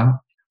cetera.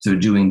 So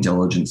doing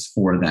diligence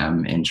for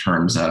them in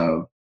terms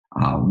of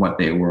what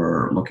they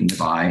were looking to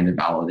buy and to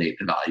validate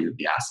the value of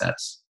the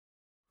assets.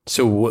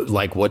 So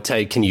what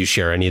type, can you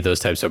share any of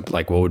those types of,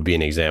 like, what would be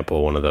an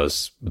example, one of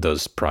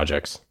those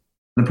projects?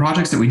 The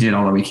projects that we did,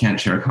 although we can't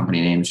share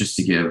company names, just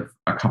to give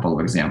a couple of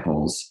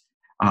examples,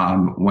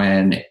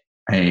 when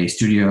a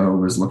studio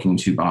was looking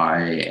to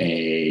buy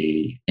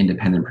a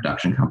independent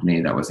production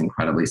company that was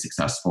incredibly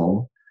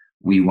successful,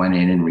 we went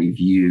in and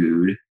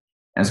reviewed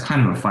as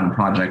kind of a fun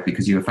project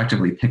because you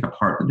effectively pick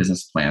apart the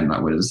business plan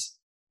that was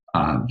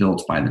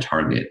built by the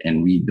target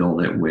and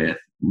rebuild it with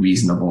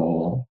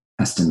reasonable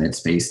estimates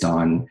based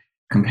on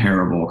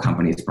comparable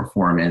companies'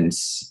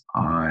 performance,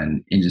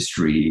 on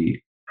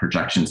industry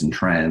projections and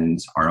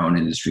trends, our own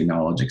industry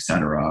knowledge, et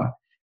cetera,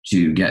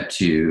 to get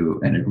to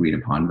an agreed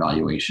upon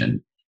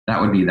valuation. That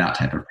would be that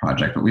type of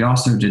project. But we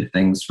also did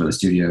things for the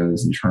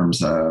studios in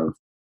terms of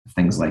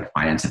things like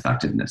finance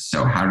effectiveness.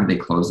 So how do they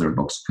close their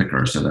books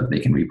quicker so that they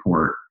can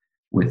report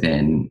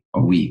within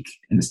a week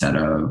instead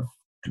of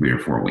 3 or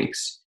 4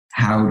 weeks?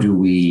 How do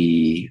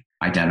we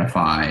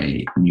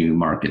identify new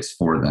markets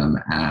for them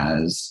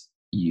as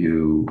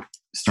you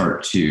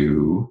start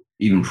to,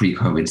 even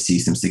pre-COVID, see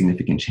some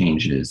significant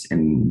changes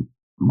in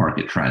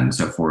market trends?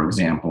 So for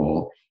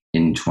example,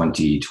 in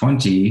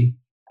 2020,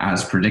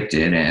 as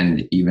predicted,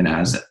 and even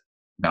as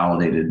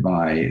validated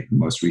by the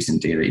most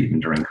recent data, even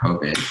during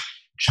COVID,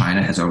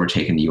 China has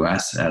overtaken the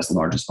US as the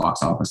largest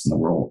box office in the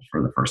world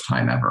for the first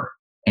time ever.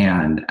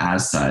 And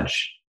as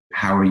such,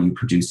 how are you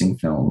producing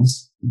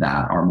films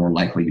that are more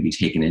likely to be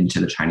taken into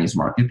the Chinese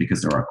market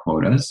because there are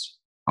quotas?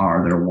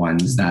 Are there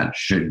ones that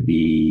should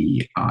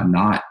be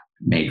not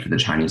made for the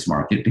Chinese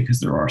market because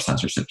there are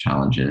censorship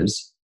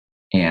challenges?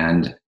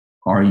 And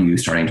are you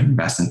starting to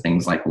invest in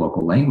things like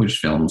local language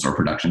films or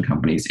production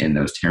companies in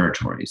those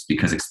territories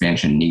because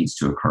expansion needs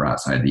to occur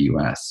outside the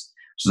US?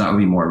 So that would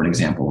be more of an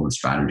example of a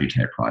strategy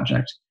type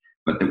project,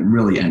 but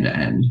really end to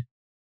end.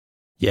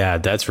 Yeah,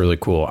 that's really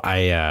cool.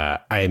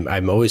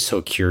 I'm always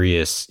so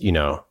curious,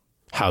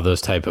 how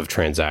those type of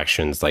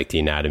transactions, like the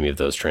anatomy of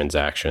those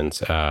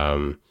transactions.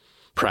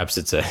 Perhaps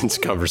it's a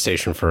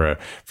conversation for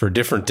a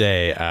different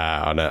day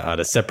on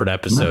a separate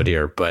episode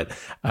here. But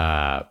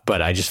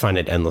I just find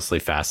it endlessly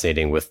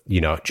fascinating with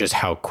just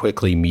how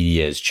quickly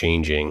media is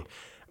changing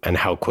and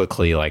how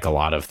quickly like a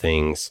lot of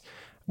things,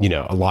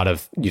 a lot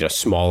of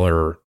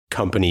smaller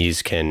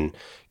companies can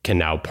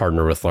now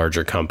partner with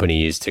larger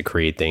companies to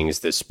create things.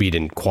 The speed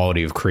and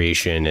quality of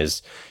creation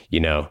is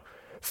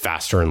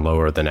faster and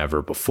lower than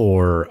ever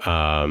before,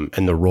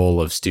 and the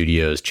role of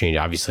studios change.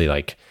 Obviously,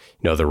 like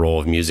the role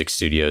of music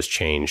studios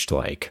changed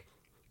like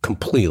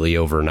completely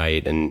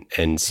overnight,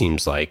 and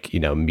seems like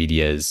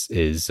media is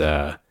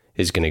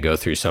going to go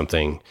through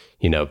something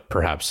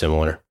perhaps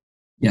similar.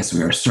 Yes,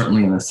 we are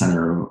certainly in the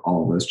center of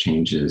all of those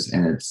changes,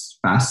 and it's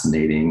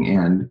fascinating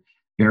and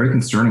very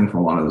concerning for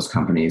a lot of those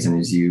companies. And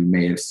as you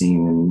may have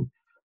seen in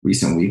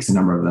recent weeks, a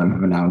number of them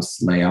have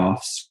announced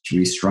layoffs,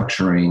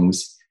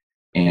 restructurings,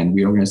 and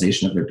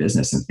reorganization of their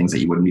business, and things that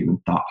you wouldn't even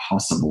thought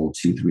possible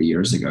 2-3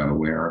 years ago,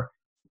 where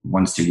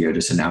one studio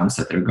just announced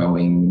that they're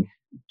going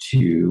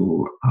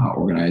to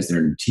organize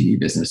their TV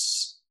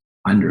business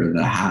under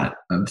the hat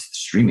of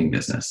streaming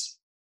business.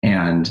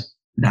 And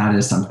that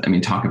is something,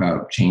 talk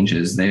about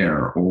changes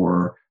there.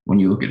 Or when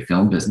you look at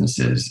film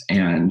businesses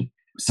and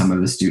some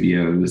of the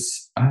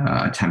studios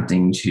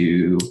attempting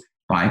to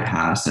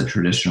bypass a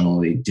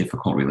traditionally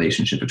difficult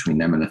relationship between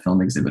them and the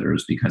film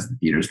exhibitors because the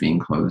theater's being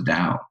closed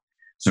down.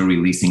 So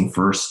releasing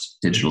first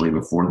digitally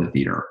before the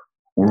theater,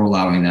 or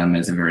allowing them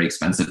as a very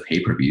expensive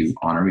pay-per-view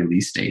on a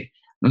release date.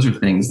 Those are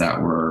things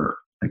that were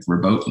like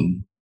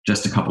verboten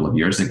just a couple of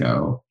years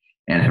ago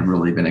and have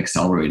really been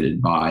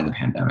accelerated by the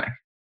pandemic.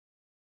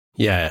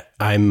 Yeah,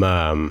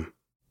 I'm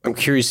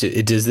curious.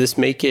 Does this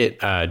make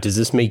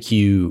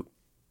you,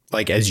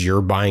 like, as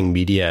you're buying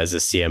media as a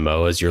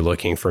CMO, as you're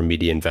looking for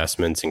media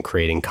investments and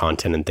creating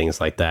content and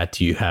things like that,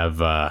 do you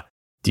have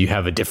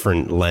a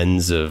different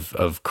lens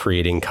of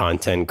creating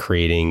content,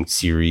 creating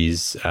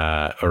series,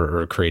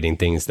 or creating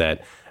things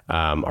that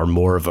are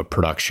more of a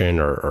production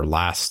or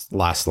last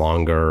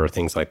longer or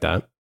things like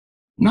that?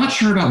 Not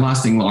sure about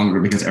lasting longer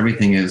because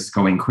everything is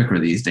going quicker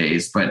these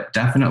days, but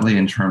definitely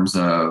in terms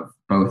of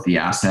both the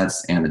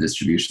assets and the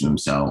distribution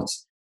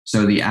themselves.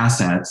 So the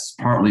assets,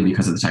 partly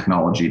because of the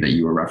technology that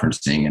you were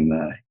referencing and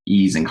the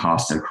ease and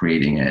cost of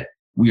creating it,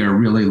 we are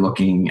really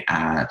looking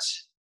at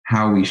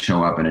how we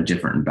show up in a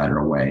different and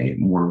better way,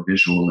 more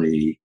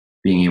visually,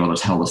 being able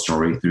to tell the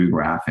story through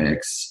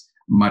graphics,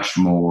 much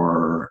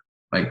more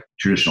like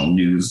traditional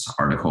news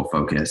article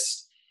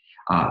focused.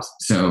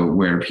 So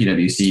where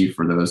PwC,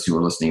 for those who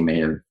are listening, may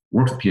have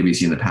worked with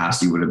PwC in the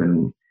past, you would have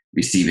been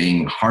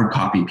receiving hard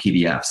copy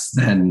PDFs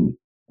than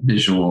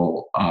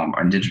visual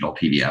and digital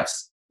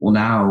PDFs. Well,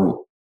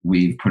 now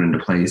we've put into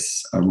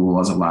place a rule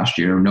as of last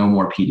year, no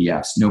more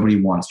PDFs. Nobody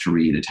wants to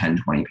read a 10,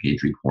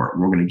 20-page report.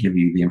 We're going to give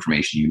you the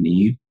information you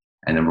need,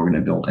 and then we're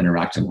going to build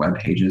interactive web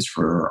pages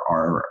for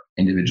our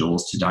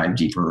individuals to dive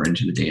deeper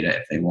into the data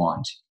if they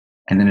want.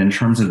 And then in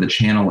terms of the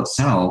channel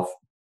itself,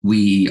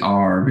 we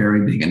are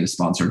very big into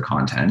sponsored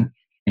content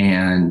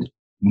and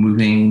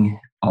moving,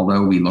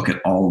 although we look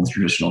at all the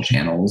traditional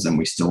channels and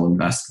we still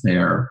invest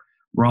there,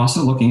 we're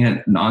also looking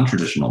at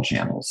non-traditional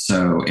channels.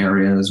 So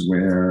areas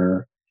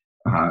where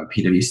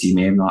PwC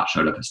may have not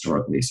showed up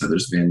historically. So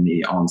there's been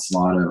the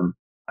onslaught of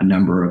a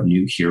number of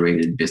new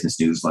curated business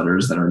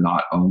newsletters that are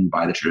not owned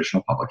by the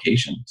traditional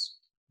publications.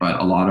 But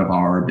a lot of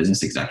our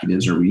business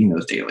executives are reading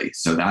those daily.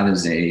 So that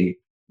is a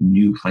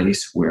new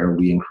place where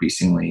we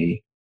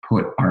increasingly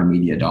put our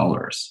media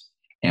dollars.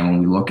 And when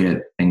we look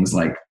at things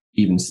like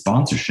even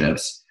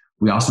sponsorships,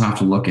 we also have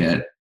to look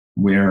at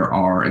where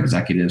our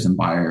executives and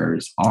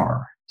buyers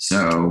are.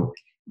 So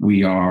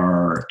we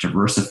are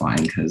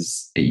diversifying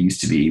because it used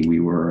to be we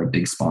were a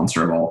big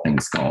sponsor of all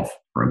things golf,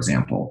 for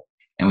example.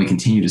 And we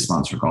continue to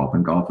sponsor golf,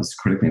 and golf is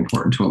critically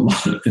important to a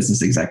lot of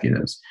business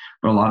executives.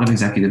 But a lot of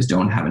executives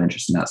don't have an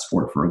interest in that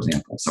sport, for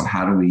example. So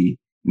how do we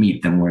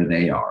meet them where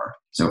they are?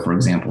 So for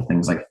example,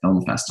 things like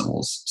film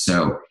festivals.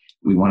 So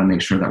we want to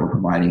make sure that we're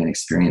providing an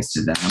experience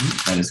to them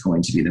that is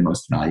going to be the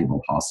most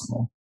valuable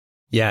possible.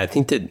 Yeah, I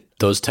think that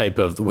those type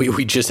of,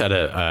 we just had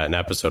an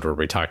episode where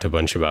we talked a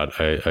bunch about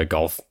a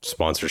golf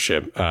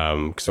sponsorship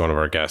because one of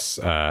our guests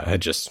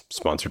had just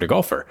sponsored a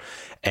golfer.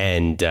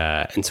 And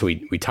so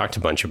we talked a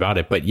bunch about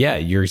it. But yeah,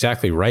 you're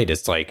exactly right.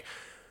 It's like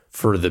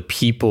for the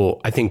people,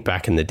 I think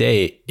back in the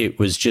day, it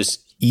was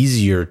just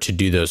easier to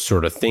do those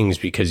sort of things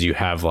because you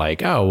have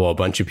like, oh, well, a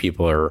bunch of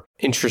people are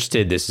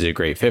interested. This is a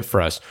great fit for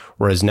us.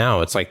 Whereas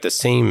now it's like the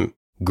same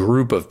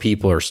group of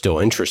people are still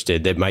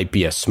interested. That might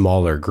be a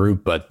smaller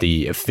group, but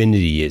the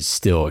affinity is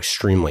still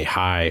extremely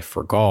high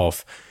for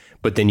golf.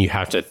 But then you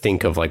have to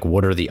think of like,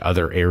 what are the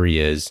other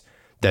areas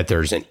that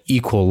there's an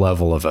equal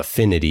level of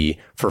affinity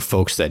for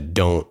folks that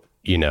don't,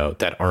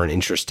 that aren't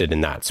interested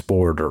in that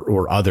sport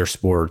or other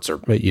sports or,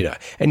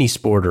 any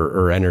sport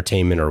or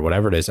entertainment or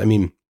whatever it is. I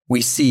mean, we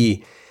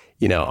see,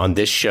 on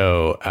this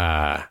show,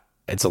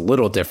 it's a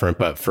little different,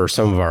 but for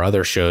some of our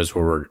other shows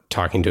where we're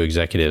talking to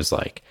executives,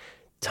 like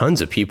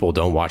tons of people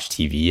don't watch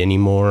TV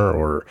anymore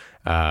or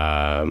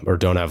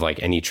don't have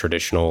like any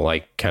traditional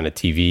like kind of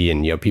TV.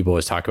 And, people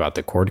always talk about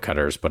the cord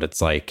cutters, but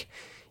it's like,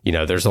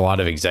 there's a lot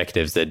of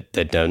executives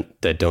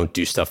that don't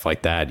do stuff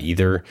like that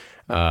either.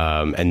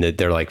 And that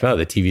they're like, oh,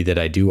 the TV that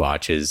I do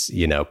watch is,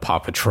 Paw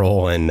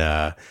Patrol and,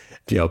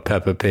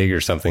 Peppa Pig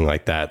or something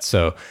like that.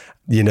 So,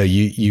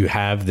 you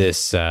have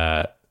this,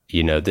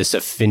 this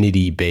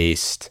affinity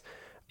based,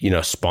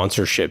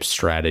 sponsorship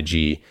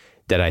strategy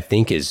that I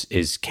think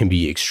can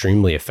be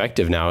extremely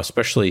effective now,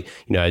 especially,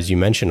 as you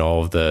mentioned,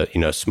 all of the,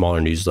 smaller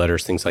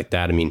newsletters, things like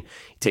that. I mean,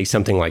 take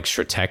something like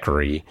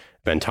Stratechery,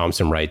 Ben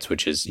Thompson writes,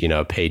 which is,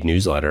 a paid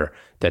newsletter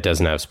that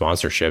doesn't have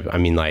sponsorship. I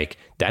mean, like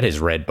that is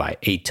read by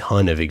a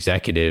ton of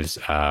executives,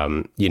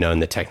 in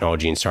the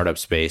technology and startup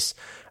space,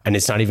 and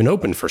it's not even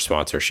open for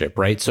sponsorship,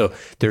 right? So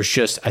there's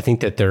just, I think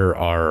that there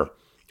are,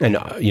 and,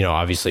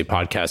 obviously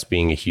podcasts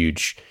being a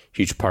huge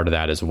part of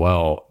that as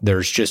well.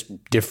 There's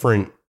just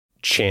different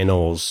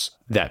channels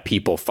that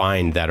people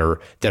find that are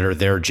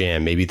their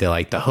jam. Maybe they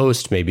like the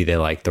host, maybe they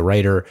like the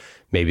writer,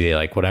 maybe they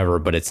like whatever,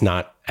 but it's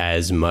not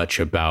as much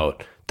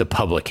about the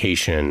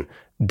publication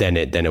than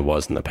it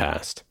was in the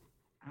past.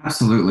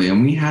 Absolutely.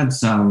 And we had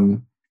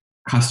some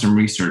custom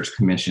research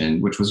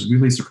commissioned, which was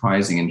really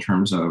surprising in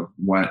terms of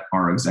what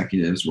our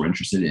executives were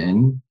interested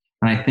in.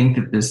 And I think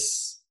that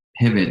this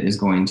pivot is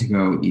going to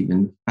go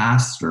even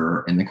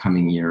faster in the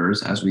coming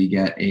years as we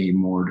get a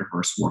more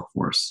diverse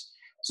workforce.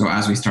 So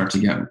as we start to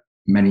get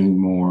many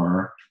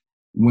more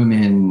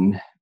women,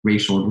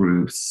 racial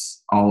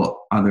groups,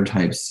 all other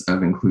types of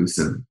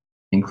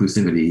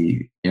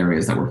inclusivity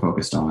areas that we're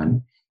focused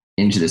on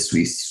into the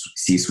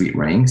C-suite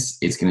ranks,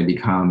 it's going to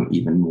become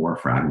even more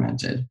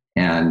fragmented.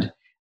 And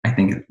I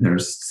think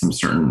there's some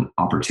certain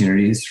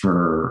opportunities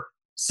for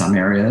some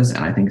areas,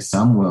 and I think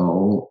some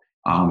will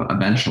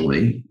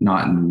eventually,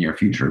 not in the near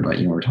future, but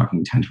we're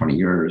talking 10, 20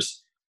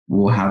 years,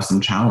 will have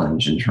some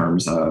challenge in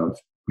terms of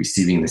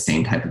receiving the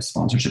same type of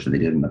sponsorship that they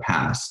did in the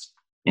past.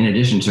 In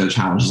addition to the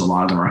challenges a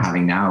lot of them are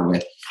having now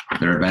with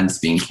their events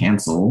being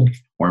canceled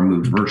or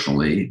moved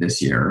virtually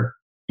this year,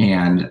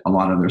 and a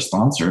lot of their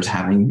sponsors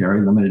having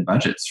very limited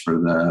budgets for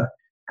the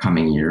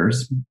coming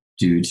years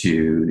due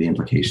to the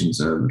implications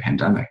of the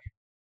pandemic.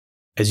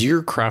 As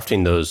you're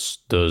crafting those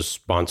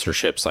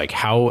sponsorships, like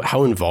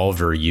how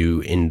involved are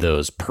you in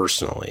those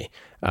personally?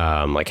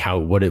 Like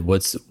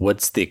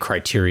what's the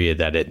criteria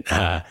that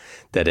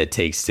it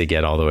takes to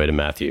get all the way to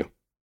Matthew?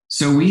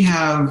 So we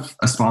have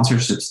a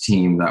sponsorships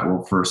team that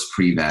will first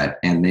pre-vet,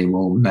 and they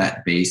will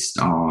vet based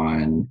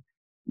on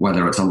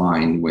whether it's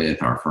aligned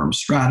with our firm's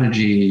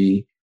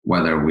strategy,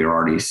 whether we're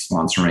already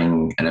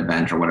sponsoring an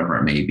event or whatever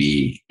it may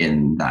be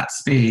in that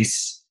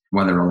space,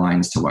 whether it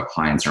aligns to what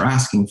clients are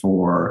asking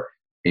for,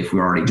 if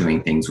we're already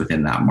doing things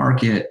within that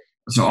market.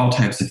 So all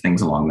types of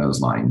things along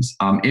those lines.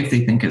 If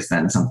they think it's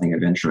then something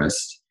of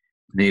interest,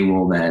 they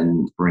will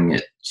then bring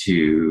it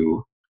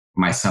to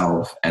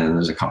myself, and then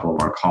there's a couple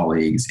of our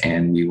colleagues,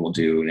 and we will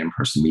do an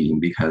in-person meeting,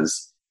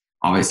 because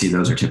obviously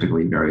those are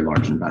typically very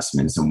large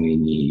investments, and we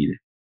need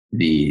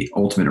the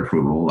ultimate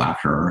approval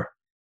after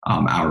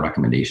our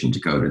recommendation to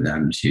go to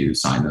them to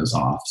sign those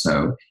off.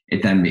 So I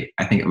think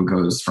it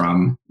goes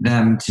from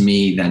them to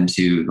me, then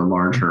to the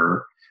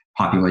larger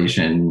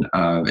population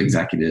of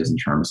executives in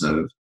terms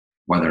of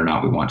whether or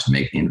not we want to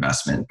make the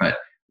investment. But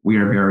we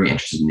are very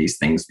interested in these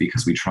things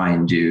because we try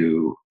and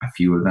do a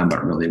few of them,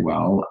 but really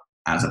well,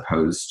 as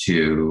opposed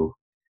to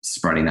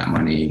spreading that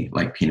money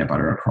like peanut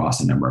butter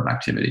across a number of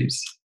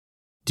activities.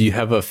 Do you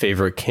have a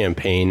favorite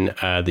campaign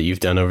that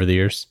you've done over the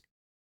years?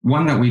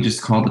 One that we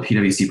just called the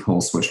PwC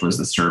Pulse, which was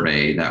the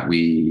survey that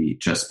we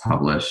just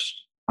published,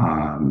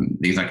 the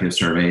executive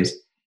surveys.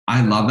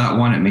 I love that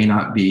one. It may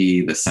not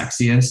be the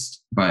sexiest,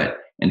 but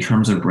in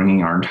terms of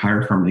bringing our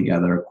entire firm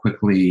together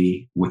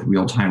quickly with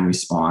real-time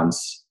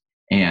response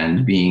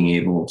and being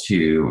able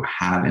to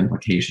have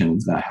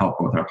implications that help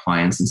both our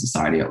clients and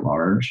society at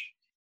large,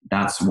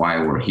 that's why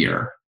we're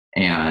here.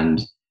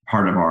 And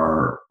part of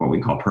our, what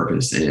we call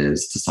purpose,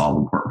 is to solve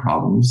important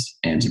problems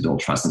and to build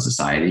trust in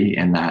society.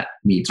 And that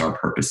meets our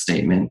purpose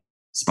statement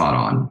spot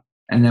on.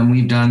 And then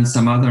we've done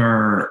some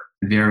other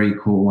very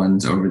cool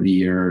ones over the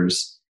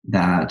years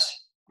that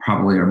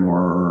probably are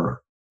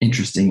more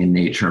interesting in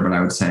nature. But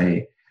I would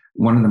say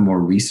one of the more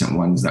recent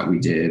ones that we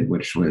did,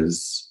 which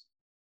was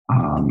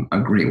a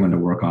great one to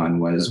work on,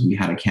 was we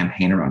had a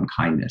campaign around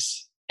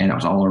kindness. And it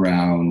was all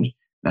around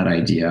that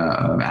idea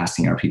of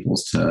asking our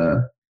peoples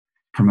to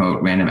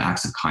promote random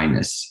acts of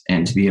kindness,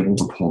 and to be able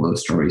to pull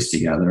those stories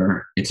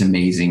together. It's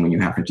amazing when you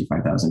have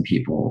 55,000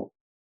 people,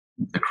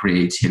 the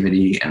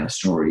creativity and the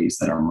stories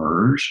that are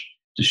merged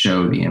to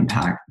show the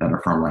impact that a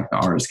firm like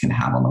ours can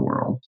have on the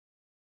world.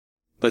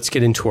 Let's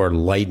get into our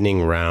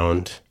lightning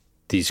round.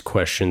 These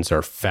questions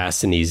are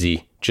fast and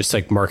easy, just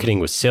like marketing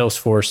with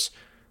Salesforce.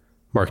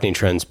 Marketing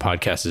Trends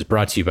podcast is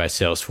brought to you by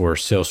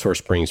Salesforce.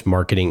 Salesforce brings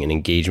marketing and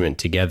engagement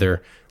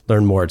together.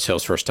 Learn more at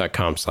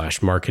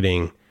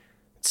salesforce.com/marketing.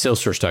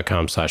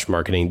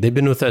 Salesforce.com/marketing. They've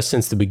been with us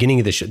since the beginning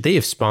of the show. They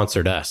have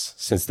sponsored us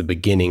since the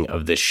beginning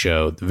of this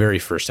show, the very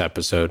first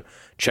episode.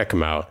 Check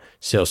them out.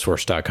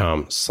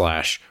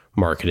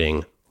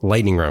 Salesforce.com/marketing.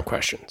 Lightning round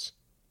questions.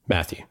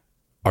 Matthew,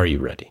 are you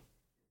ready?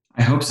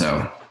 I hope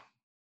so.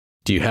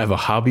 Do you have a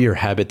hobby or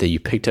habit that you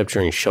picked up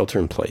during shelter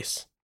in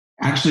place?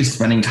 Actually,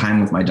 spending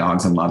time with my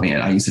dogs and loving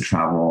it. I used to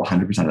travel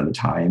 100% of the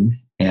time,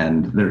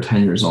 and they're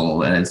 10 years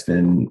old, and it's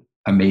been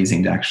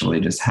amazing to actually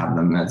just have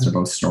them as they're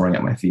both snoring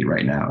at my feet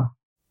right now.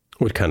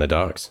 What kind of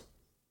dogs?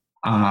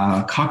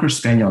 Cocker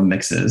Spaniel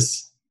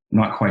mixes.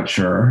 Not quite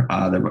sure.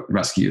 They're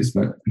rescues,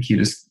 but the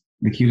cutest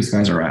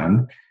guys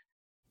around.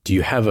 Do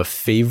you have a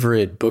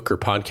favorite book or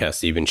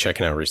podcast that you've been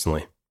checking out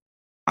recently?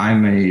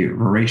 I'm a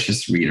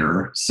voracious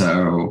reader,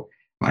 so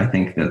I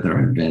think that there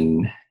have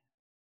been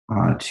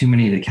too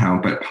many to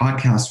count. But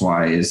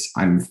podcast-wise,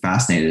 I'm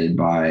fascinated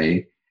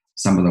by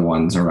some of the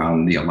ones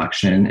around the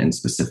election, and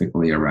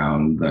specifically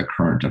around the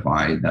current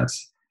divide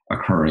that's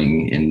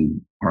occurring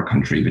in our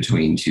country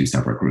between two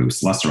separate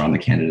groups, less around the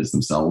candidates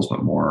themselves,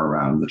 but more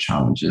around the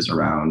challenges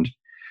around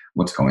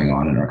what's going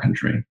on in our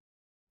country.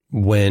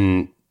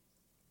 When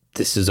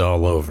this is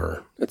all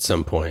over at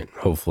some point,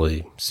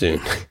 hopefully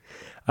soon,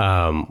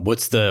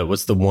 what's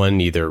the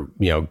one, either,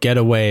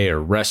 getaway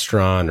or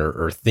restaurant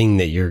or thing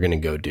that you're going to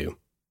go do?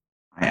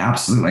 I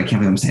can't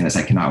believe I'm saying this.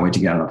 I cannot wait to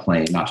get on a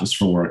plane, not just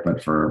for work,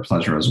 but for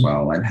pleasure as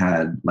well. I've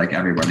had, like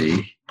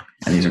everybody,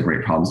 and these are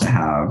great problems to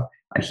have,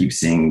 I keep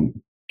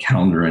seeing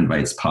calendar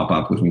invites pop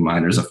up with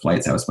reminders of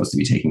flights I was supposed to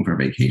be taking for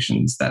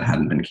vacations that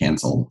hadn't been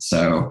canceled.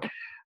 So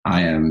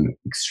I am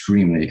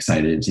extremely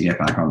excited to get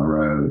back on the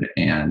road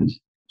and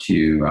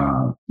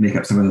to make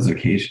up some of those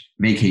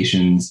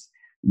vacations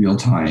real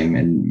time,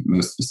 and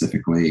most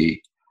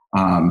specifically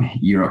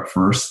Europe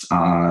first.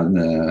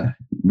 The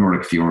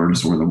Nordic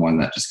fjords were the one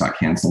that just got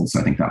canceled, so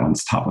I think that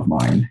one's top of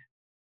mind.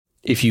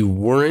 If you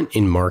weren't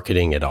in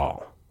marketing at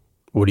all,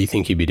 what do you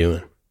think you'd be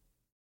doing?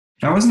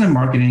 If I wasn't in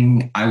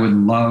marketing, I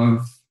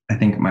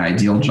think my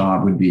ideal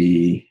job would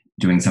be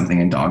doing something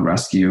in dog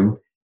rescue.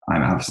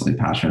 I'm absolutely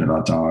passionate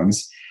about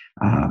dogs.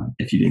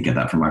 If you didn't get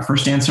that from my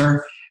first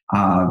answer,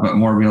 but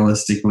more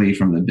realistically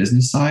from the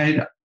business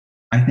side,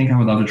 I think I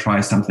would love to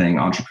try something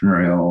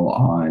entrepreneurial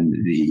on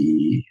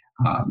the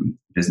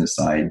business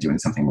side, doing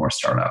something more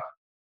startup.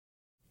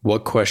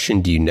 What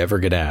question do you never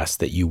get asked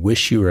that you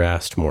wish you were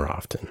asked more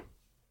often?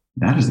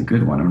 That is a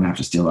good one. I'm going to have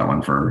to steal that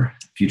one for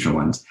future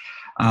ones.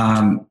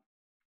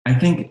 I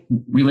think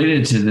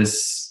related to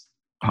this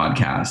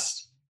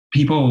podcast,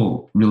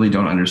 people really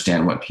don't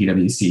understand what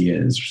PwC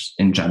is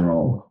in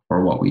general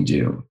or what we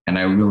do. And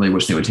I really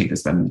wish they would take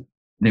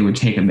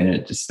a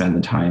minute to spend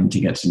the time to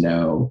get to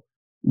know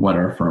what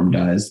our firm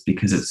does,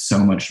 because it's so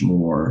much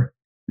more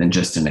than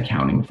just an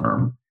accounting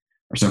firm.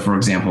 So, for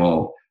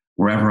example,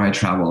 wherever I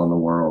travel in the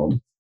world,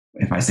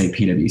 if I say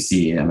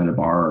PwC, I'm in a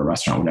bar or a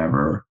restaurant,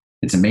 whatever,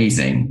 it's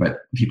amazing. But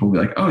people will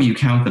be like, oh, you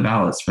count the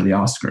ballots for the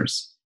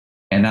Oscars.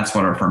 And that's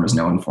what our firm is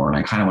known for. And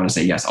I kind of want to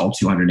say, yes, all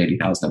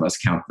 280,000 of us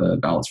count the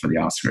ballots for the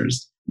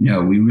Oscars.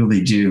 No, we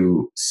really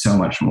do so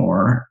much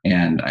more.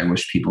 And I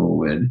wish people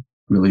would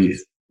really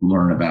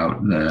learn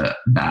about the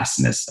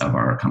vastness of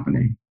our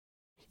company.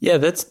 Yeah,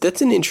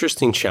 that's an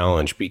interesting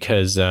challenge,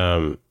 because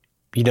it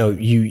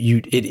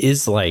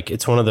is like,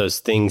 it's one of those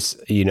things,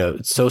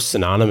 it's so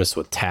synonymous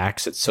with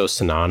tax, it's so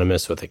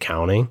synonymous with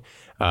accounting.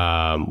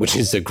 which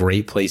is a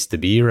great place to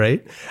be,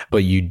 right?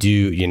 But you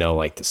do,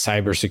 like the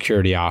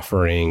cybersecurity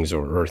offerings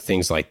or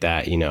things like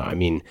that,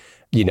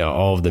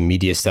 all of the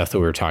media stuff that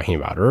we were talking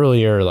about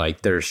earlier,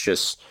 like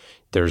there's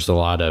a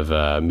lot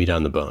of meat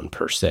on the bone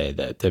per se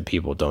that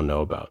people don't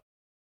know about.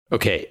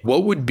 Okay,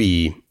 what would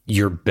be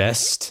your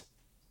best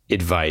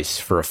advice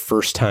for a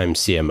first-time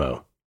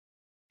CMO?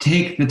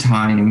 Take the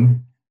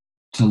time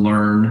to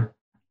learn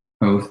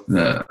both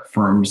the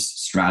firm's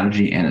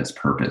strategy and its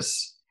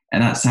purpose.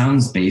 And that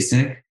sounds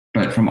basic,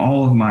 but from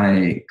all of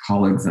my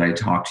colleagues that I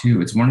talk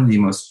to, it's one of the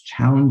most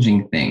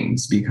challenging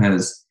things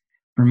because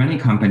for many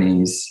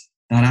companies,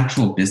 that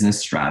actual business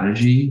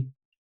strategy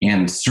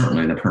and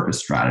certainly the purpose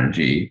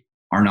strategy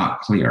are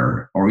not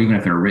clear, or even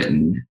if they're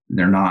written,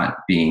 they're not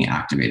being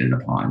activated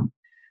upon.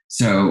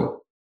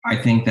 So I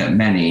think that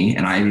many,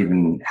 and I've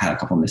even had a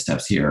couple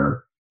missteps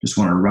here, just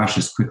want to rush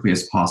as quickly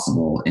as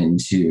possible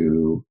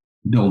into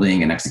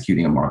building and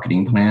executing a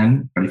marketing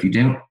plan. But if you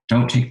don't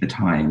take the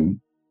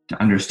time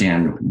to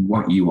understand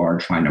what you are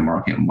trying to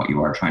market and what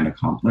you are trying to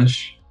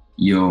accomplish,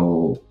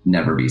 you'll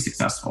never be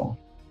successful.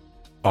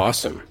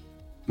 Awesome.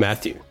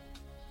 Matthew,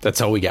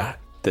 that's all we got.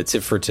 That's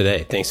it for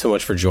today. Thanks so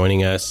much for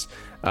joining us.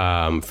 For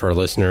our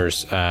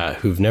listeners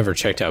who've never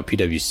checked out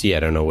PwC, I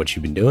don't know what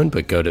you've been doing,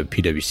 but go to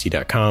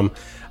pwc.com.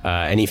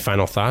 Any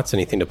final thoughts?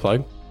 Anything to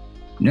plug?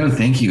 No,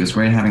 thank you. It's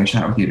great having a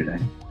chat with you today.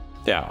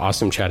 Yeah,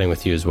 awesome chatting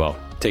with you as well.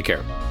 Take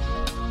care.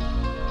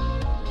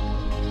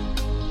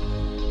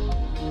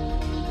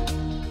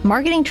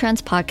 Marketing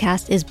Trends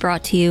Podcast is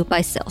brought to you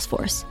by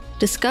Salesforce.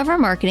 Discover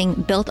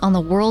marketing built on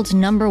the world's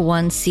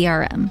 #1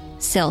 CRM,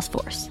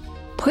 Salesforce.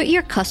 Put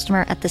your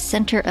customer at the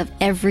center of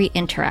every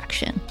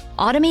interaction.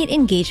 Automate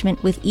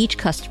engagement with each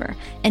customer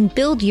and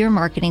build your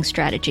marketing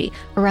strategy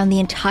around the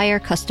entire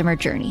customer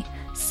journey.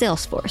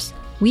 Salesforce.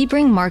 We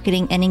bring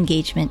marketing and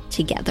engagement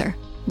together.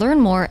 Learn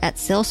more at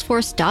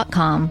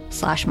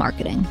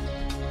salesforce.com/marketing.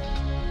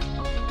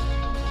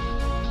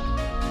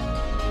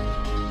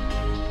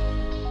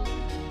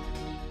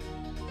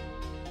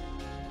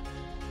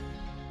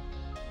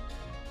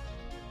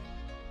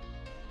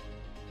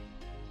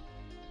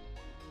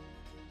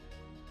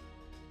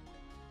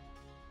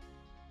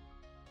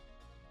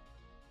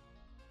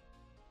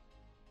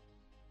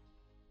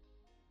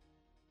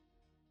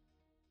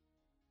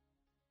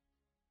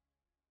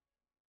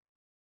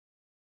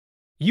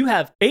 You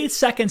have 8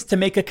 seconds to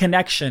make a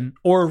connection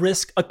or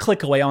risk a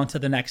click away onto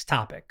the next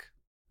topic.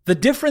 The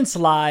difference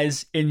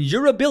lies in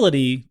your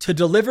ability to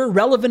deliver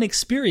relevant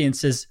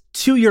experiences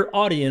to your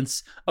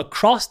audience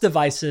across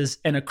devices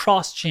and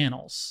across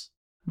channels.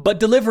 But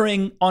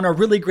delivering on a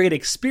really great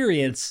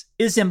experience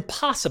is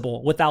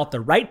impossible without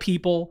the right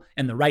people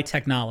and the right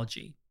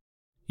technology.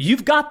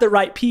 You've got the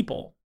right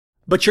people,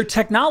 but your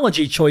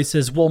technology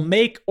choices will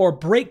make or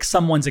break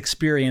someone's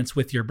experience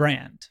with your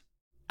brand.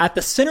 At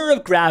the center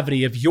of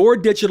gravity of your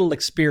digital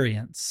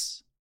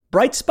experience,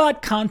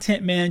 Brightspot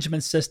Content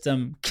Management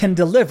System can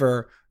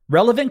deliver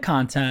relevant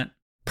content,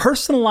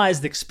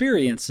 personalized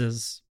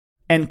experiences,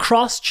 and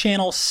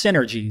cross-channel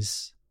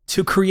synergies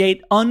to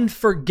create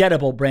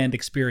unforgettable brand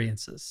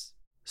experiences,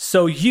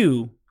 so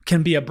you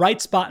can be a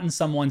bright spot in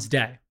someone's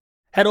day.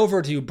 Head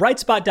over to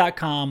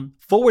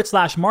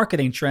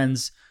brightspot.com/marketing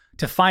trends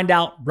to find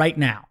out right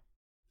now.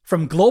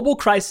 From global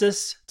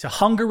crisis to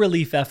hunger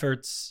relief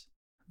efforts,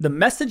 the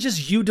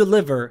messages you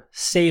deliver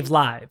save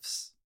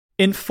lives,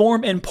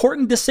 inform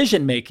important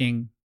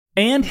decision-making,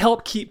 and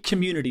help keep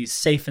communities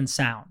safe and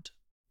sound.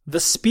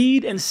 The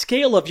speed and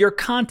scale of your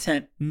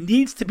content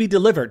needs to be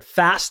delivered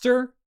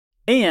faster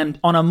and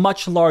on a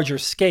much larger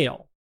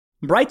scale.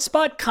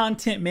 Brightspot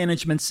Content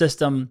Management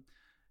System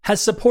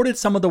has supported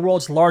some of the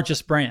world's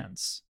largest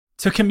brands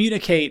to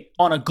communicate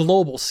on a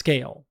global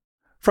scale.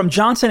 From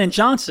Johnson &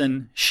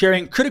 Johnson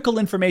sharing critical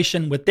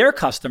information with their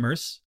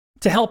customers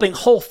to helping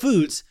Whole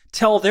Foods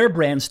tell their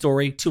brand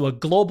story to a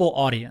global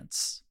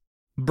audience.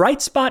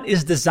 Brightspot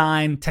is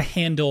designed to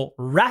handle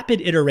rapid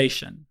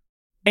iteration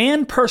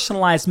and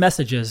personalized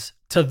messages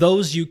to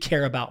those you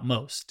care about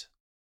most.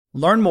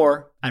 Learn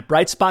more at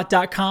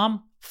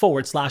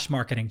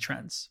brightspot.com/marketing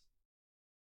trends.